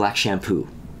Black Shampoo.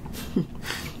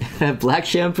 Black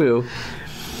Shampoo.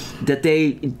 That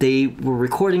they were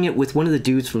recording it with one of the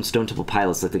dudes from Stone Temple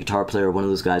Pilots, like the guitar player, one of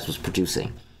those guys was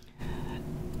producing.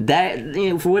 That, you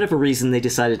know, for whatever reason, they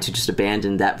decided to just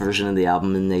abandon that version of the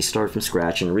album, and they started from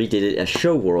scratch and redid it as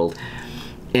Show World.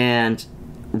 And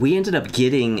we ended up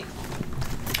getting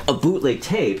a bootleg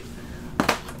tape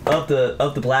of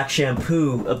the Black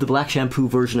Shampoo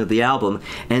version of the album,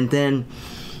 and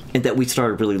that we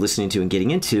started really listening to and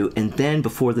getting into. And then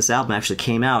before this album actually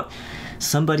came out,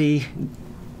 somebody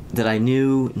that I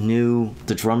knew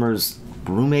the drummer's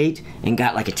roommate and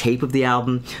got like a tape of the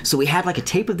album. So we had like a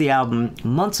tape of the album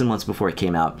months and months before it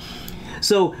came out.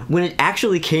 So when it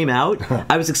actually came out,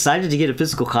 I was excited to get a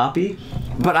physical copy,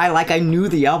 but I knew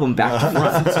the album back to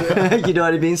front. You know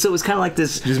what I mean? So it was kind of like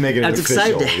this. Just make it I was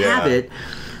excited to official, have it,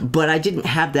 but I didn't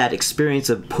have that experience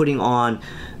of putting on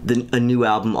a new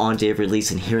album on day of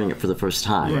release and hearing it for the first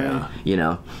time. Yeah. You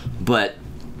know, but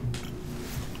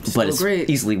it's great.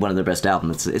 easily one of their best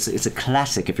albums. It's a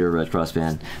classic if you're a Red Cross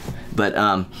fan. But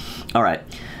all right.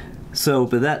 So,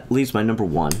 but that leaves my number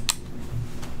 1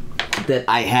 that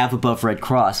I have above Red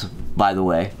Cross, by the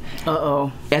way.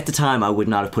 Uh-oh. At the time, I would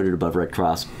not have put it above Red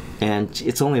Cross, and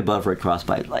it's only above Red Cross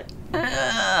by like.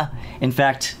 In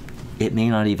fact, it may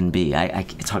not even be.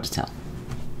 It's hard to tell.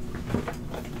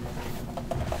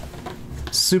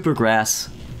 Supergrass,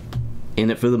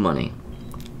 In It for the Money.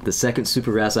 The second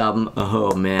Supergrass album.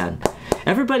 Oh man,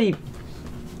 everybody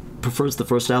prefers the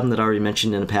first album that I already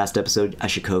mentioned in a past episode,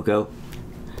 Ashikoko.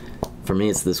 For me,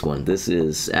 it's this one. This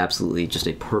is absolutely just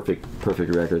a perfect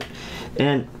record.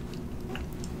 And,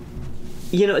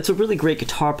 you know, it's a really great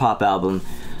guitar pop album.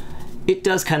 It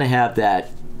does kind of have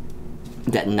that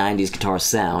 90s guitar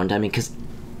sound. I mean, because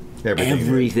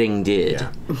everything did.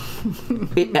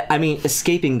 Yeah. I mean,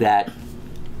 escaping that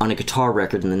on a guitar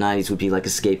record in the 90s would be like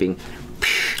escaping...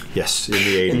 Yes, in the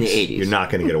 80s. In the 80s. You're not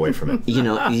going to get away from it. You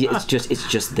know, it's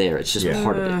just there. It's just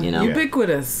part of it, you know?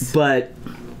 Ubiquitous. But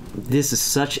this is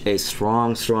such a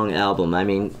strong album. I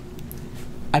mean,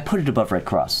 I put it above Red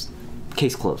Cross.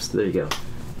 Case closed. There you go.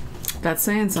 That's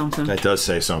saying something. That does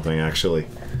say something, actually.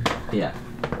 Yeah.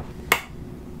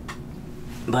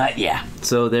 But yeah,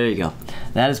 so there you go.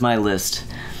 That is my list.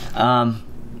 I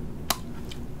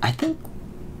think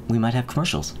we might have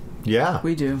commercials. Yeah.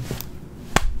 We do.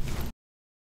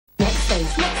 Next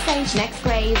stage, next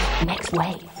grave, next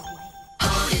wave.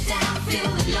 Hold it down, feel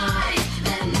the line.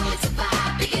 Let them know it's a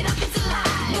vibe, pick it up, it's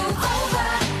alive. Move over,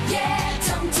 yeah,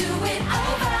 don't do it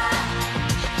over.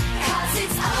 'Cause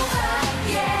it's over,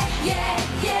 yeah, yeah,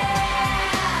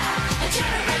 yeah. A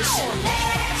generation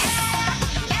next.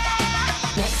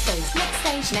 Next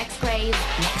stage, next grave,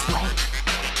 next wave.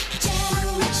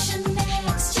 Generation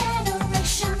next,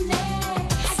 generation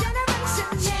next.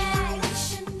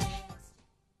 Generation next.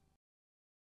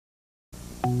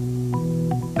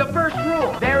 The first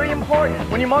rule, very important.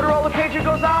 When your Motorola pager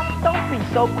goes off, don't be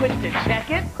so quick to check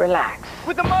it. Relax.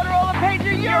 With the Motorola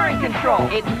pager, you're in control.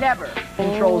 It never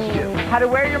controls you. How to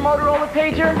wear your Motorola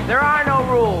pager? There are no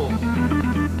rules.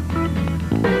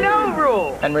 No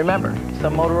rules. And remember,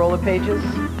 some Motorola pages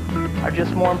are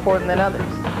just more important than others.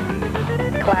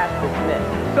 Class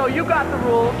dismissed. So you got the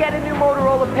rule, get a new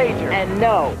Motorola pager. And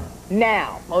know,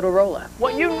 now, Motorola,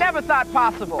 what you never thought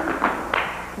possible.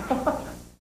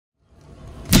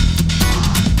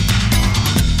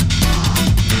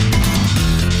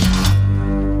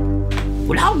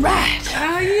 Well, all right.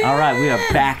 Yeah. All right, we are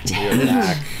back,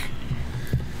 Dad.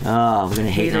 Oh, we're going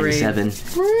to hate 97.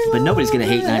 But nobody's going to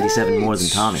hate 97 more than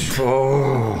Tommy.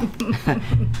 Oh.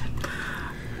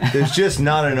 There's just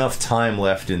not enough time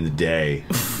left in the day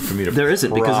for me to. There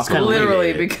isn't, because it's kind of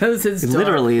literally because it's dark.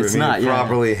 Literally, it's for me not. to Yeah.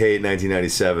 properly hate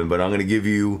 1997, but I'm going to give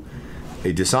you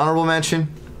a dishonorable mention,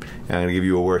 and I'm going to give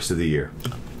you a worst of the year.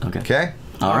 Okay. Okay.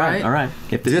 All right. All right.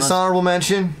 If this Dishonorable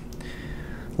mention.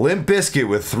 Limp Bizkit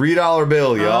with $3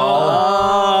 bill,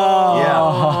 y'all. Oh.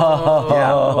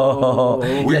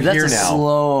 Yeah. We're that's here a now.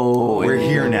 slow. We're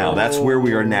here now. That's where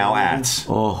we are now at.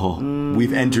 Oh.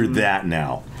 We've entered that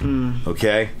now.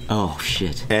 Okay? Oh,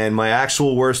 shit. And my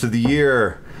actual worst of the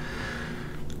year,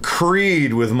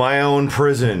 Creed with My Own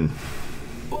Prison.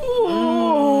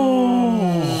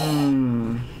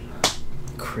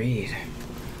 Creed.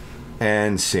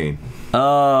 And scene.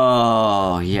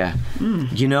 Oh, yeah.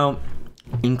 You know,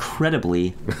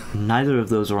 incredibly, neither of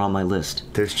those are on my list.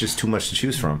 There's just too much to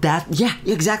choose from. Yeah,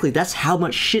 exactly. That's how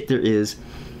much shit there is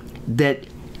that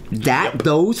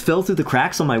those fell through the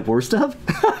cracks on my worst of.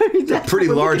 I mean, that's Pretty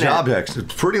what we're large looking at. objects.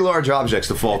 Pretty large objects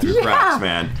to fall through cracks,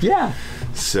 man. Yeah.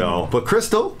 So, but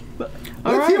Crystal, All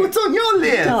let's hear right. what's on your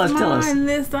list. Tell us. My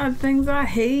list of things I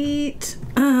hate.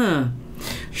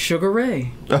 Sugar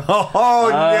Ray. Oh,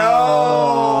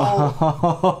 no!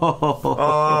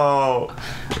 Oh.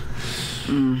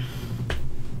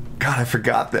 God, I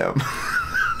forgot them.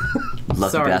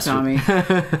 Lucky Sorry, bastard. Tommy.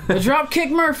 The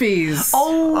Dropkick Murphys.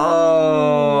 Oh.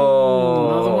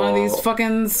 Another one of these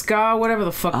fucking ska, whatever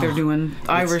the fuck they're doing.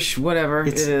 Irish, whatever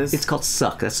it is. It's called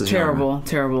Suck. That's the genre. terrible,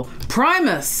 terrible.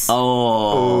 Primus.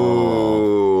 Oh.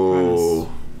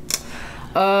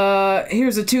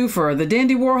 Here's a twofer: the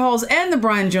Dandy Warhols and the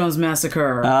Brian Jones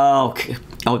Massacre. Oh, okay.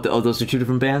 Those are two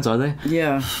different bands, are they?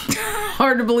 Yeah.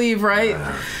 Hard to believe, right?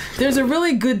 There's a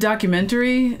really good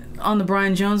documentary on the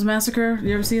Brian Jones Massacre.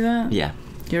 You ever see that? Yeah.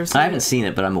 You ever see I haven't it? seen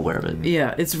it, but I'm aware of it.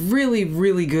 Yeah, it's really,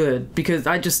 really good because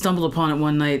I just stumbled upon it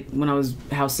one night when I was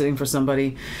house sitting for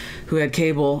somebody who had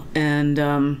cable and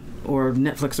or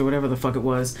Netflix or whatever the fuck it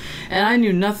was. And I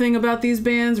knew nothing about these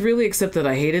bands really except that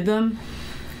I hated them.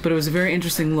 But it was a very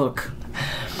interesting look.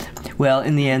 Well,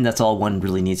 in the end, that's all one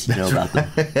really needs to know about them.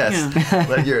 Yes.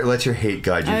 Yeah. Let your hate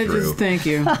guide you I through. just thank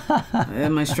you.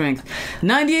 And my strength.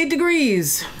 98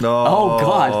 Degrees. Oh,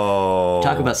 God.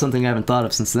 Talk about something I haven't thought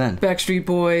of since then. Backstreet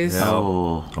Boys. Yeah.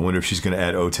 Oh. I wonder if she's going to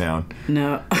add O-Town.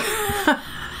 No.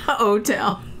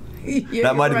 O-Town. Yeah,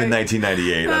 That might have right. been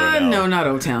 1998. I don't know. No, not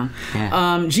O-Town.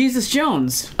 Yeah. Jesus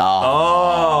Jones.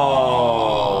 Oh.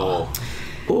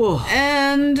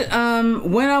 And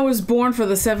When I Was Born for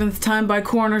the Seventh Time by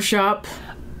Corner Shop.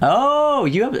 Oh,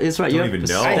 you have. It's right. You Don't have even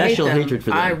know. I hate special them. hatred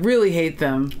for them. I really hate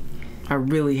them. I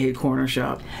really hate Corner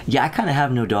Shop. Yeah, I kind of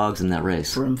have no dogs in that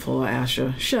race. Brimful of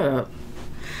Asha. Shut up.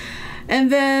 And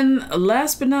then,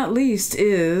 last but not least,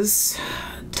 is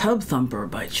Tub Thumper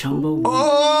by Chumbo.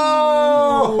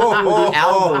 Oh. The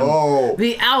album.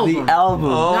 The album. The album.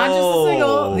 Not just the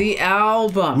single, the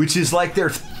album. Which is like their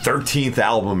 13th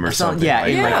album or something. Yeah,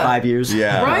 like in like Yeah. 5 years.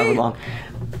 Yeah. Right? However long.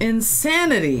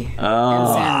 Insanity. Insanity.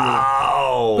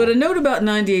 Oh. But a note about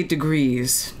 98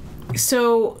 Degrees.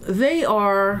 So they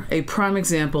are a prime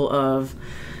example of,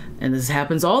 and this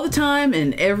happens all the time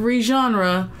in every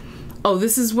genre. Oh,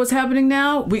 this is what's happening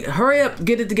now? We hurry up,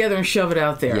 get it together and shove it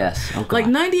out there. Yes. Oh, God. Like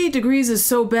 98 Degrees is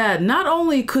so bad. Not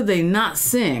only could they not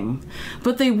sing,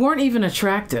 but they weren't even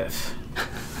attractive.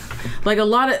 Like a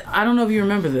lot of, I don't know if you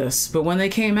remember this, but when they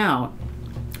came out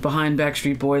behind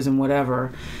Backstreet Boys and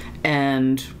whatever,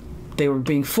 and they were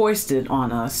being foisted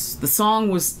on us, the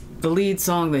song was the lead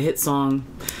song, the hit song,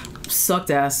 sucked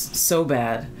ass so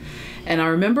bad. And I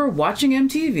remember watching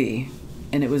MTV,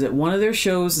 and it was at one of their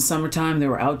shows in summertime. They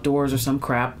were outdoors or some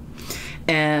crap,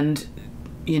 and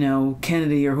you know,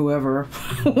 Kennedy or whoever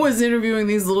was interviewing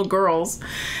these little girls,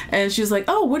 and she was like,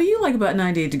 oh, what do you like about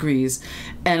 98 Degrees?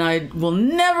 And I will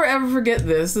never ever forget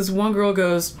this. This one girl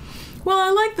goes, well, I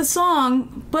like the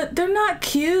song, but they're not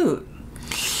cute.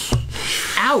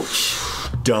 Ouch.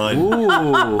 Done.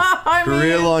 I mean,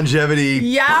 Career longevity.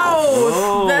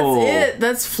 yow, that's it.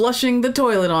 That's flushing the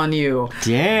toilet on you.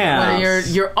 Damn. When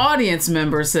your audience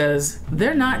member says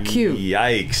they're not cute.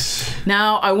 Yikes.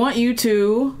 Now I want you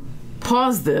to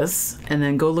pause this and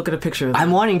then go look at a picture of them.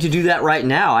 I'm wanting to do that right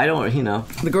now. I don't,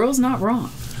 The girl's not wrong.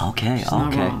 Okay, She's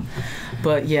not okay. wrong.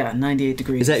 But yeah, 98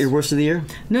 degrees. Is that your worst of the year?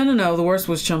 No. The worst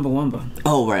was Chumbawamba.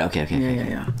 Oh, right. Okay.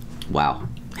 Yeah. Wow.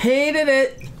 Hated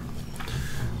it.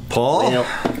 Paul? Well,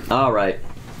 all right.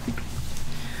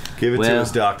 Give it to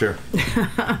us, doctor.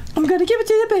 I'm gonna give it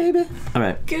to you, baby. All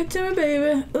right. Give it to me,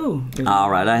 baby. Ooh.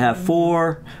 All right. I have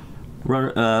 4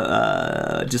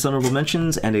 dishonorable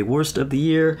mentions and a worst of the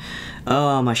year.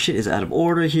 My shit is out of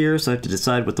order here, so I have to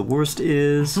decide what the worst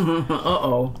is.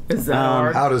 Uh-oh. Is that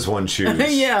hard? How does one choose?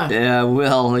 Yeah. Yeah,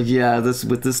 well, yeah,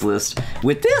 with this list.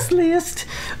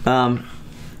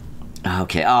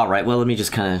 Okay, all right. Well, let me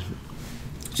just kind of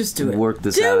just do it. Work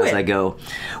this out as I go.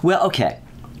 Well, okay.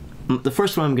 The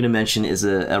first one I'm going to mention is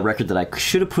a record that I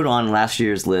should have put on last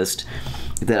year's list.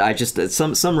 That I just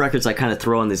some records I kind of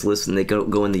throw on these lists and they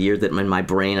go in the year that in my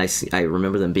brain I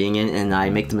remember them being in, and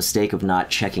I make the mistake of not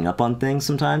checking up on things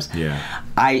sometimes. Yeah.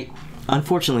 I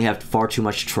unfortunately have far too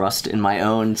much trust in my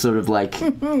own sort of like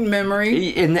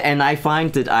memory, and I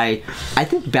find that I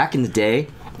think back in the day,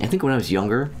 I think when I was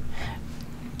younger,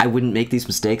 I wouldn't make these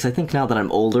mistakes. I think now that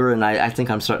I'm older and I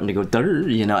think I'm starting to go,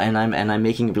 and I'm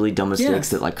making really dumb mistakes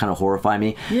that like kind of horrify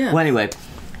me. Yeah. Well, anyway,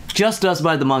 Just Us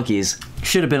by the Monkees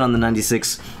should have been on the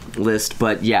 96 list,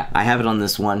 but yeah, I have it on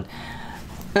this one.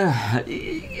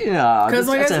 Because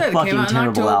like that's I said, a fucking it came out in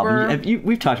terrible October. album.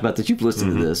 We've talked about this. You've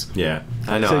listened to this. Yeah,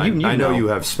 I know. So I know know you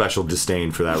have special disdain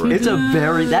for that record. It's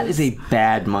that is a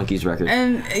bad Monkees record.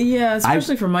 And yeah,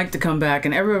 especially for Mike to come back,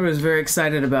 and everybody was very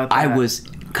excited about that. I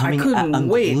couldn't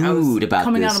wait. I was about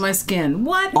coming this. out of my skin.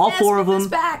 What? All 4 of them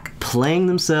back. playing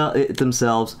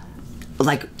themselves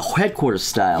like headquarters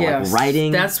style, Yes, like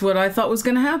writing. That's what I thought was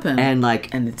going to happen. And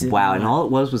like, and it didn't. wow, and all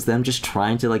it was them just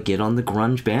trying to like get on the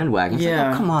grunge bandwagon. It's yeah,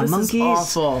 like, oh, come on, this Monkees.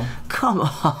 is awful. Come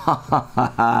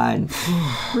on.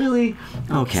 Really?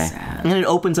 Okay. Sad. And it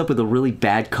opens up with a really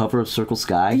bad cover of Circle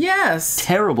Sky. Yes.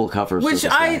 Terrible cover of Which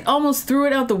Circle Sky. I almost threw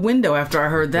it out the window after I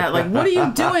heard that. Like, what are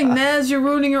you doing, Nez? You're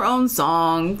ruining your own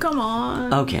song. Come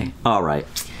on. Okay. All right.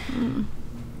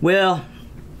 Well,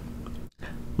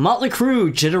 Motley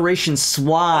Crue, Generation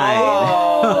Swine.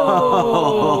 Oh,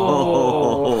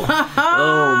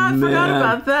 I forgot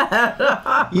about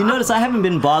that. You notice I haven't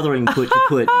been bothering I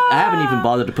haven't even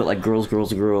bothered to put like Girls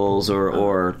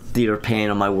or Theater of Pain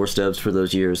on my worst dubs for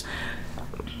those years.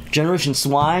 Generation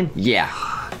Swine, yeah.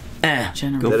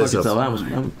 Go fuck yourself.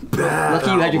 I'm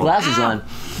lucky you had your glasses on.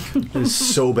 It's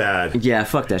so bad. Yeah,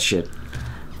 fuck that shit.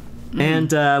 And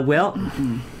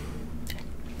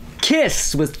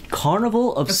Kiss with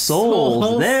Carnival of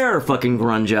Souls, their fucking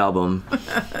grunge album.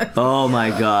 Oh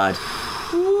my god.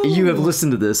 You have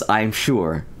listened to this, I'm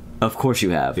sure. Of course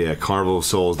you have. Yeah, Carnival of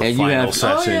Souls, the And final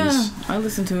sessions. Oh, yeah. I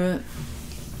listened to it.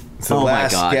 It's the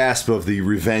last gasp of the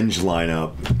Revenge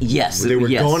lineup. Yes. What they were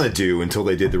gonna do until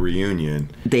they did the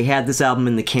reunion. They had this album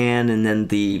in the can, and then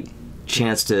the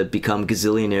chance to become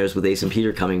gazillionaires with Ace and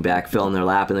Peter coming back fell in their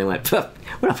lap, and they went, we're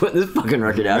not putting this fucking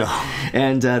record out. No.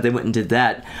 And they went and did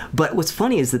that. But what's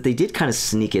funny is that they did kind of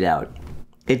sneak it out.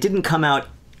 It didn't come out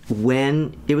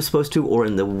when it was supposed to or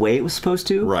in the way it was supposed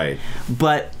to. Right.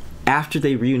 But after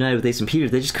they reunited with Ace and Peter,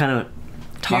 they just kind of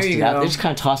tossed it out. They just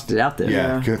kind of tossed it out there.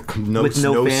 Yeah. No, with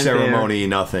no ceremony,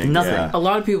 nothing. Nothing. Yeah. A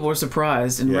lot of people were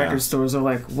surprised in record stores. Are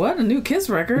like, "What, a new Kiss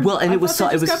record?" Well, and it was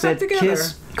said together.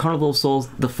 Kiss Carnival of Souls,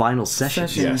 the final session.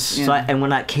 Yes. Yeah. So and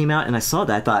when I came out and I saw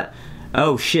that, I thought,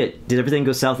 oh shit, did everything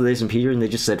go south with Ace and Peter and they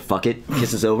just said, fuck it,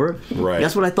 Kiss is over? Right.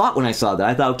 That's what I thought when I saw that.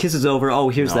 I thought, Kiss is over, oh,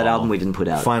 here's that album we didn't put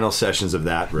out. Final sessions of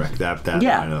that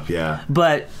lineup, yeah.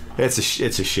 But it's a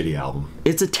shitty album.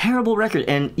 It's a terrible record,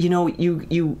 and you know,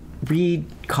 you read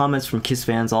comments from Kiss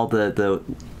fans, all the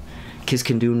Kiss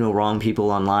Can Do No Wrong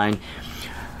people online.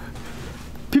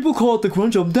 People call it the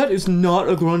grunge album. That is not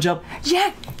a grunge album.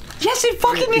 Yeah. Yes, it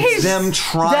fucking is. It's them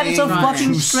trying. That is a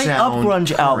fucking straight up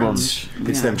grunge album.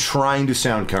 It's them trying to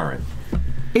sound current.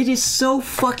 It is so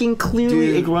fucking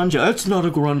clearly a grunge album. It's not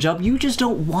a grunge album. You just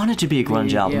don't want it to be a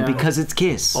grunge album because it's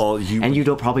Kiss. And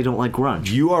you probably don't like grunge.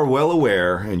 You are well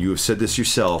aware, and you have said this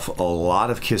yourself, a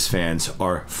lot of Kiss fans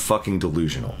are fucking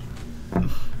delusional.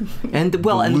 And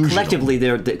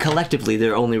collectively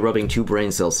they're only rubbing 2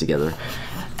 brain cells together.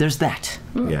 There's that.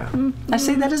 Yeah. I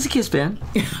say that as a Kiss fan.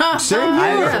 Same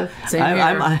here. Same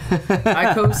here.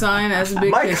 I co-sign as a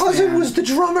big My Kiss cousin fan. was the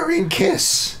drummer in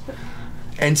Kiss.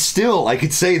 And still, I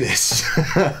could say this.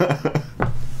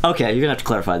 Okay, you're gonna have to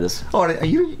clarify this. Oh,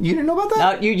 you didn't know about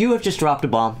that? You have just dropped a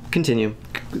bomb. Continue.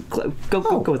 Go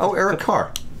with it. Oh, Eric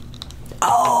Carr.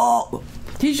 Oh!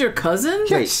 He's your cousin?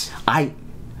 Yes.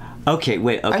 Okay,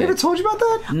 wait, okay. I never told you about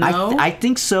that? No. I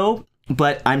think so,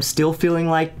 but I'm still feeling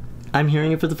like I'm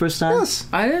hearing it for the first time. Yes.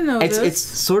 I didn't know this. It's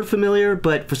sort of familiar,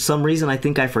 but for some reason I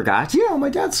think I forgot. Yeah, on my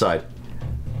dad's side.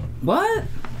 What?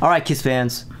 All right, Kiss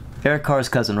fans. Eric Carr's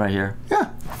cousin right here. Yeah.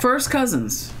 First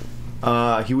cousins.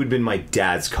 He would have been my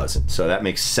dad's cousin, so that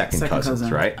makes second cousins,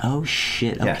 cousin. right? Oh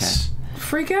shit! Okay. Yes.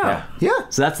 Freak out. Yeah.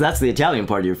 So that's the Italian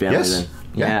part of your family Yes. then.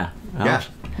 Yeah. Oh. Yeah.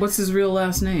 What's his real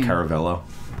last name? Caravello.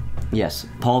 Yes,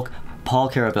 Paul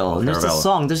Caravello. And there's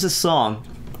this song.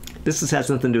 This has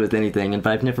nothing to do with anything,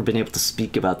 but I've never been able to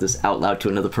speak about this out loud to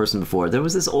another person before. There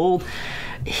was this old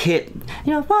hit,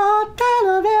 you know, Paul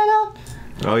Caravello.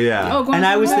 Oh yeah. Oh, and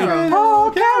I was thinking,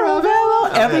 Paul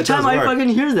Caravello. Every time I fucking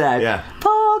hear that. Yeah.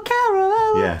 Paul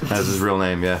Caravello. Yeah, that's his real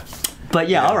name. Yeah. But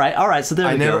yeah, all right. So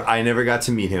there we go. I never got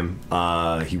to meet him.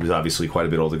 He was obviously quite a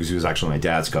bit older because he was actually my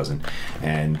dad's cousin,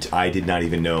 and I did not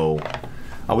even know.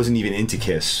 I wasn't even into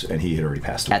Kiss, and he had already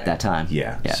passed away At that time.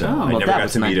 Yeah. Yeah. So Oh, I well, never that got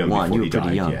was to meet him 91. before You he were pretty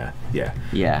died. young. Yeah.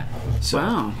 Yeah. So,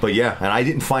 Wow. But yeah, and I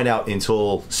didn't find out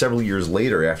until several years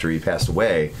later after he passed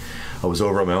away. I was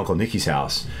over at my Uncle Nicky's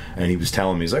house, and he was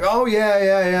telling me, he's like, oh,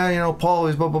 yeah, you know, Paul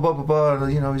is blah, blah, blah, blah, blah,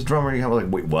 you know, he's drummer. And I was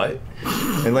like, wait, what?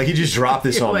 And, like, he just dropped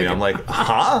this on me. I'm like,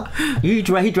 huh? He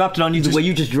dropped it on you the way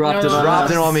you just dropped it on Dropped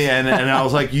us. it on me, and I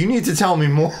was like, you need to tell me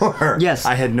more. Yes.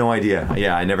 I had no idea.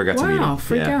 Yeah, I never got to meet him. Wow,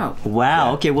 freak Yeah. out.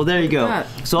 Wow. Okay, well, there you go. that.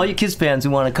 So all you Kiss fans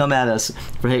who want to come at us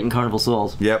for hating Carnival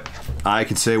Souls. Yep. I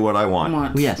can say what I want. Come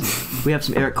on. Yes, we have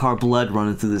some Eric Carr blood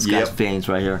running through this guy's Yep. veins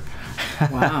right here.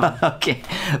 Wow. Okay,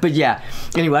 but yeah.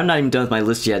 Anyway, I'm not even done with my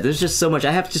list yet. There's just so much.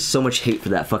 I have just so much hate for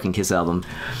that fucking Kiss album.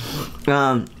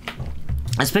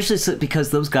 Especially because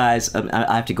those guys.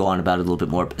 I have to go on about it a little bit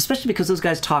more. Especially because those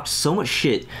guys talked so much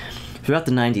shit throughout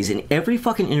the '90s. In every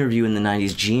fucking interview in the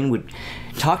 '90s, Gene would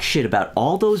talk shit about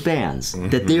all those bands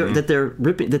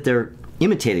that they're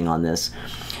imitating on this.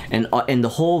 And the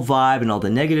whole vibe and all the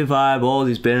negative vibe, all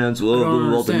these bands,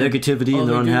 all the negativity, and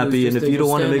they're unhappy. And if you don't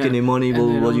want to make any money,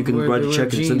 well, you can write a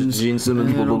check and send it to Gene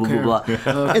Simmons, blah, blah, blah,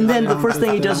 blah. And then the first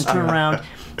thing he does is turn around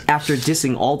after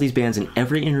dissing all these bands in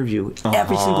every interview,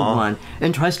 every single one,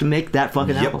 and tries to make that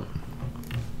fucking album.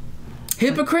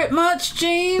 Hypocrite much,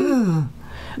 Gene? All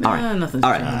right. Nothing's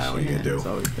All right. changed. What are you gonna do? It's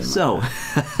always been So,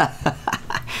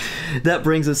 that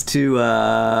brings us to,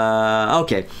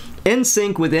 okay.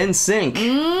 NSYNC with NSYNC.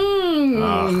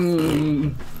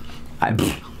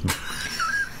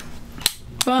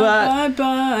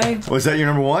 Bye. Was that your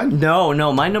number one?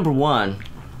 No, my number one.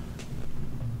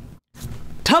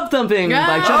 Tub Thumping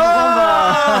by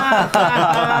Ah!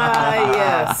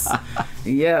 Chuck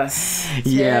Yes.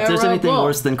 Yeah, if there's anything Terrible.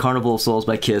 worse than Carnival of Souls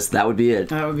by Kiss, that would be it.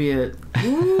 That would be it.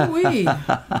 Ooh-wee.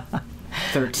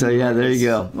 13 So yeah, there you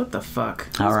go. What the fuck?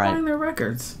 Who's All right. buying their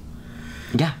records?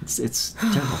 Yeah, it's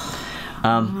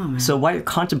terrible. So while you're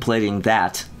contemplating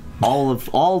that, all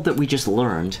that we just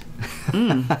learned,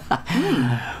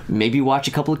 maybe watch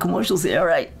a couple of commercials. All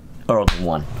right, or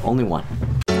only one.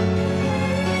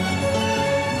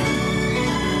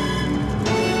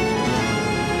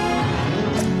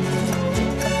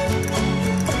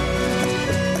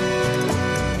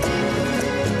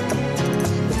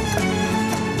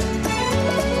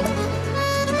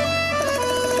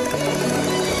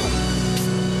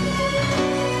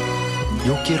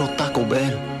 Yo quiero Taco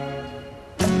Bell.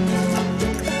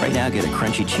 Right now, get a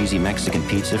crunchy, cheesy Mexican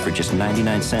pizza for just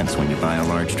 99 cents when you buy a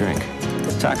large drink.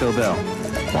 Taco Bell.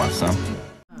 Want some?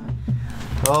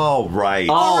 All right.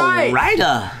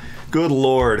 Alrighta. Good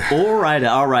lord. Alrighta.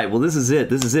 All right. Well, this is it.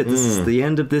 This is the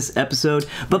end of this episode.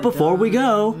 But before we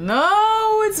go,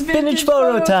 No, it's vintage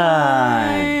photo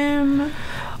time.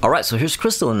 All right. So here's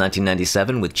Crystal in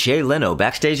 1997 with Jay Leno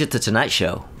backstage at The Tonight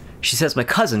Show. She says my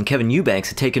cousin, Kevin Eubanks,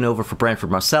 had taken over for Branford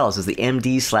Marsalis as the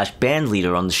MD/band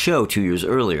leader on the show 2 years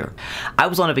earlier. I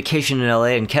was on a vacation in LA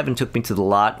and Kevin took me to the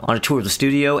lot on a tour of the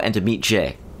studio and to meet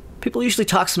Jay. People usually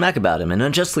talk smack about him, and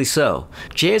unjustly so.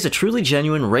 Jay is a truly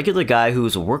genuine, regular guy who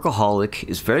is a workaholic,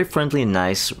 is very friendly and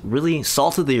nice, really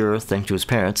salt of the earth thanks to his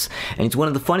parents, and he's one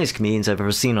of the funniest comedians I've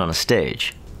ever seen on a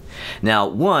stage. Now,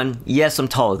 1, yes, I'm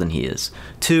taller than he is.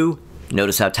 2,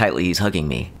 notice how tightly he's hugging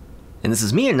me. And this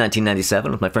is me in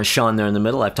 1997 with my friend Sean there in the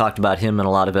middle. I've talked about him in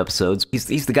a lot of episodes.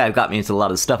 He's the guy who got me into a lot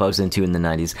of the stuff I was into in the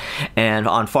 90s. And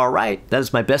on far right, that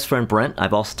is my best friend Brent.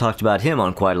 I've also talked about him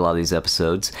on quite a lot of these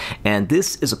episodes. And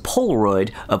this is a Polaroid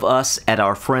of us at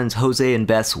our friends Jose and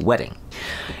Beth's wedding.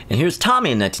 And here's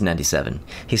Tommy in 1997.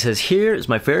 He says, here is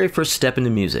my very first step into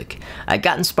music. I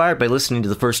got inspired by listening to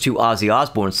the first 2 Ozzy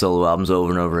Osbourne solo albums over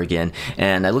and over again,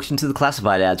 and I looked into the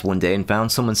classified ads one day and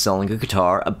found someone selling a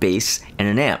guitar, a bass, and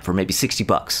an amp for maybe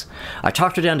 $60. I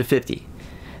talked her down to 50.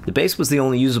 The bass was the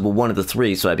only usable one of the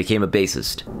 3, so I became a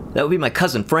bassist. That would be my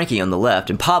cousin Frankie on the left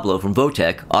and Pablo from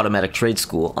Votech, Automatic Trade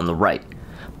School, on the right.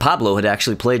 Pablo had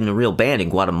actually played in a real band in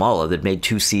Guatemala that made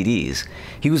 2 CDs.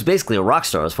 He was basically a rock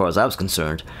star as far as I was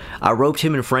concerned. I roped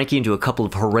him and Frankie into a couple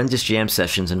of horrendous jam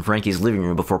sessions in Frankie's living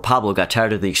room before Pablo got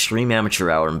tired of the extreme amateur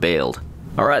hour and bailed.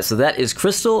 Alright, so that is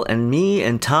Crystal and me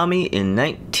and Tommy in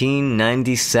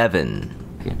 1997.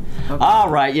 Okay.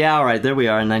 Alright, there we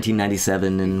are in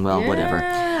 1997, and well, whatever.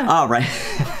 Alright.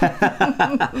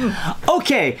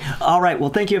 Okay, alright,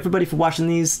 well, thank you everybody for watching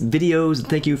these videos, and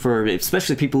thank you for,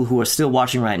 especially people who are still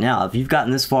watching right now. If you've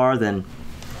gotten this far, then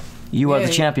you are the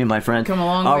champion, my friend. Come a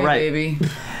long way, baby.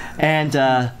 And,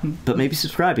 but maybe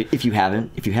subscribe if you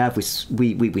haven't. If you have,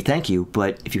 we thank you,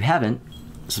 but if you haven't,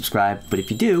 subscribe. But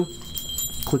if you do,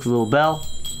 click the little bell,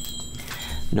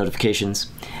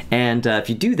 notifications. And if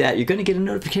you do that, you're going to get a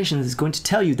notification that's going to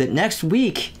tell you that next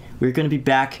week we're going to be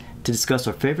back to discuss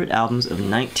our favorite albums of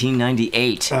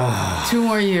 1998. 2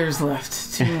 more years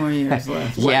left. 2 more years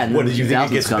left. Yeah. What did you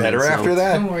think it gets better after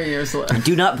that? 2 more years left.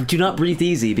 Do not breathe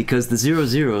easy, because the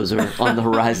 00s are on the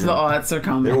horizon. The odds are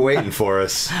coming. They're waiting for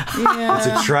us. Yeah. It's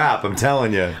a trap, I'm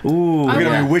telling you. Ooh. We're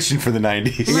going to be wishing for the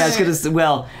 90s. Yeah, it's going to,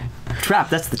 well, trap,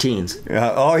 that's the teens.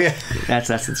 Oh, yeah. That's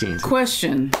the teens.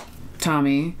 Question,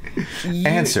 Tommy.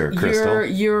 Answer, Crystal.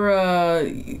 Your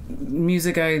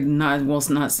music I will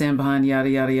not stand behind, yada,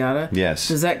 yada, yada. Yes.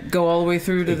 Does that go all the way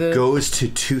through to It goes to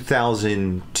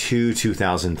 2002,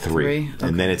 2003, Okay.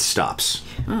 and then it stops.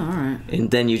 Oh, all right.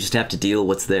 And then you just have to deal with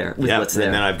what's there. And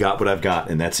then I've got what I've got,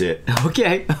 and that's it.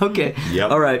 Okay. Yep.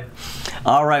 All right.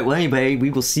 Well, anyway,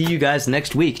 we will see you guys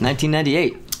next week,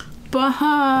 1998.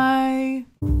 Bye.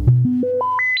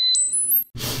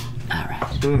 All right.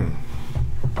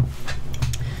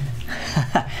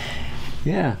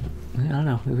 Yeah. I don't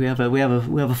know. We have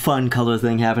a fun color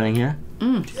thing happening here.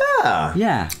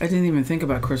 Yeah. I didn't even think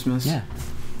about Christmas. Yeah.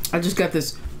 I just got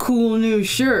this cool new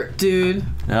shirt, dude.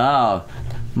 Oh,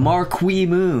 Marquee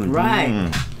Moon.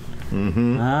 Right.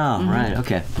 Mm-hmm. Oh, right.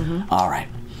 Okay. All right.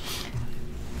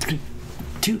 3,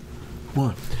 2,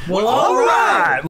 1. Well, all right.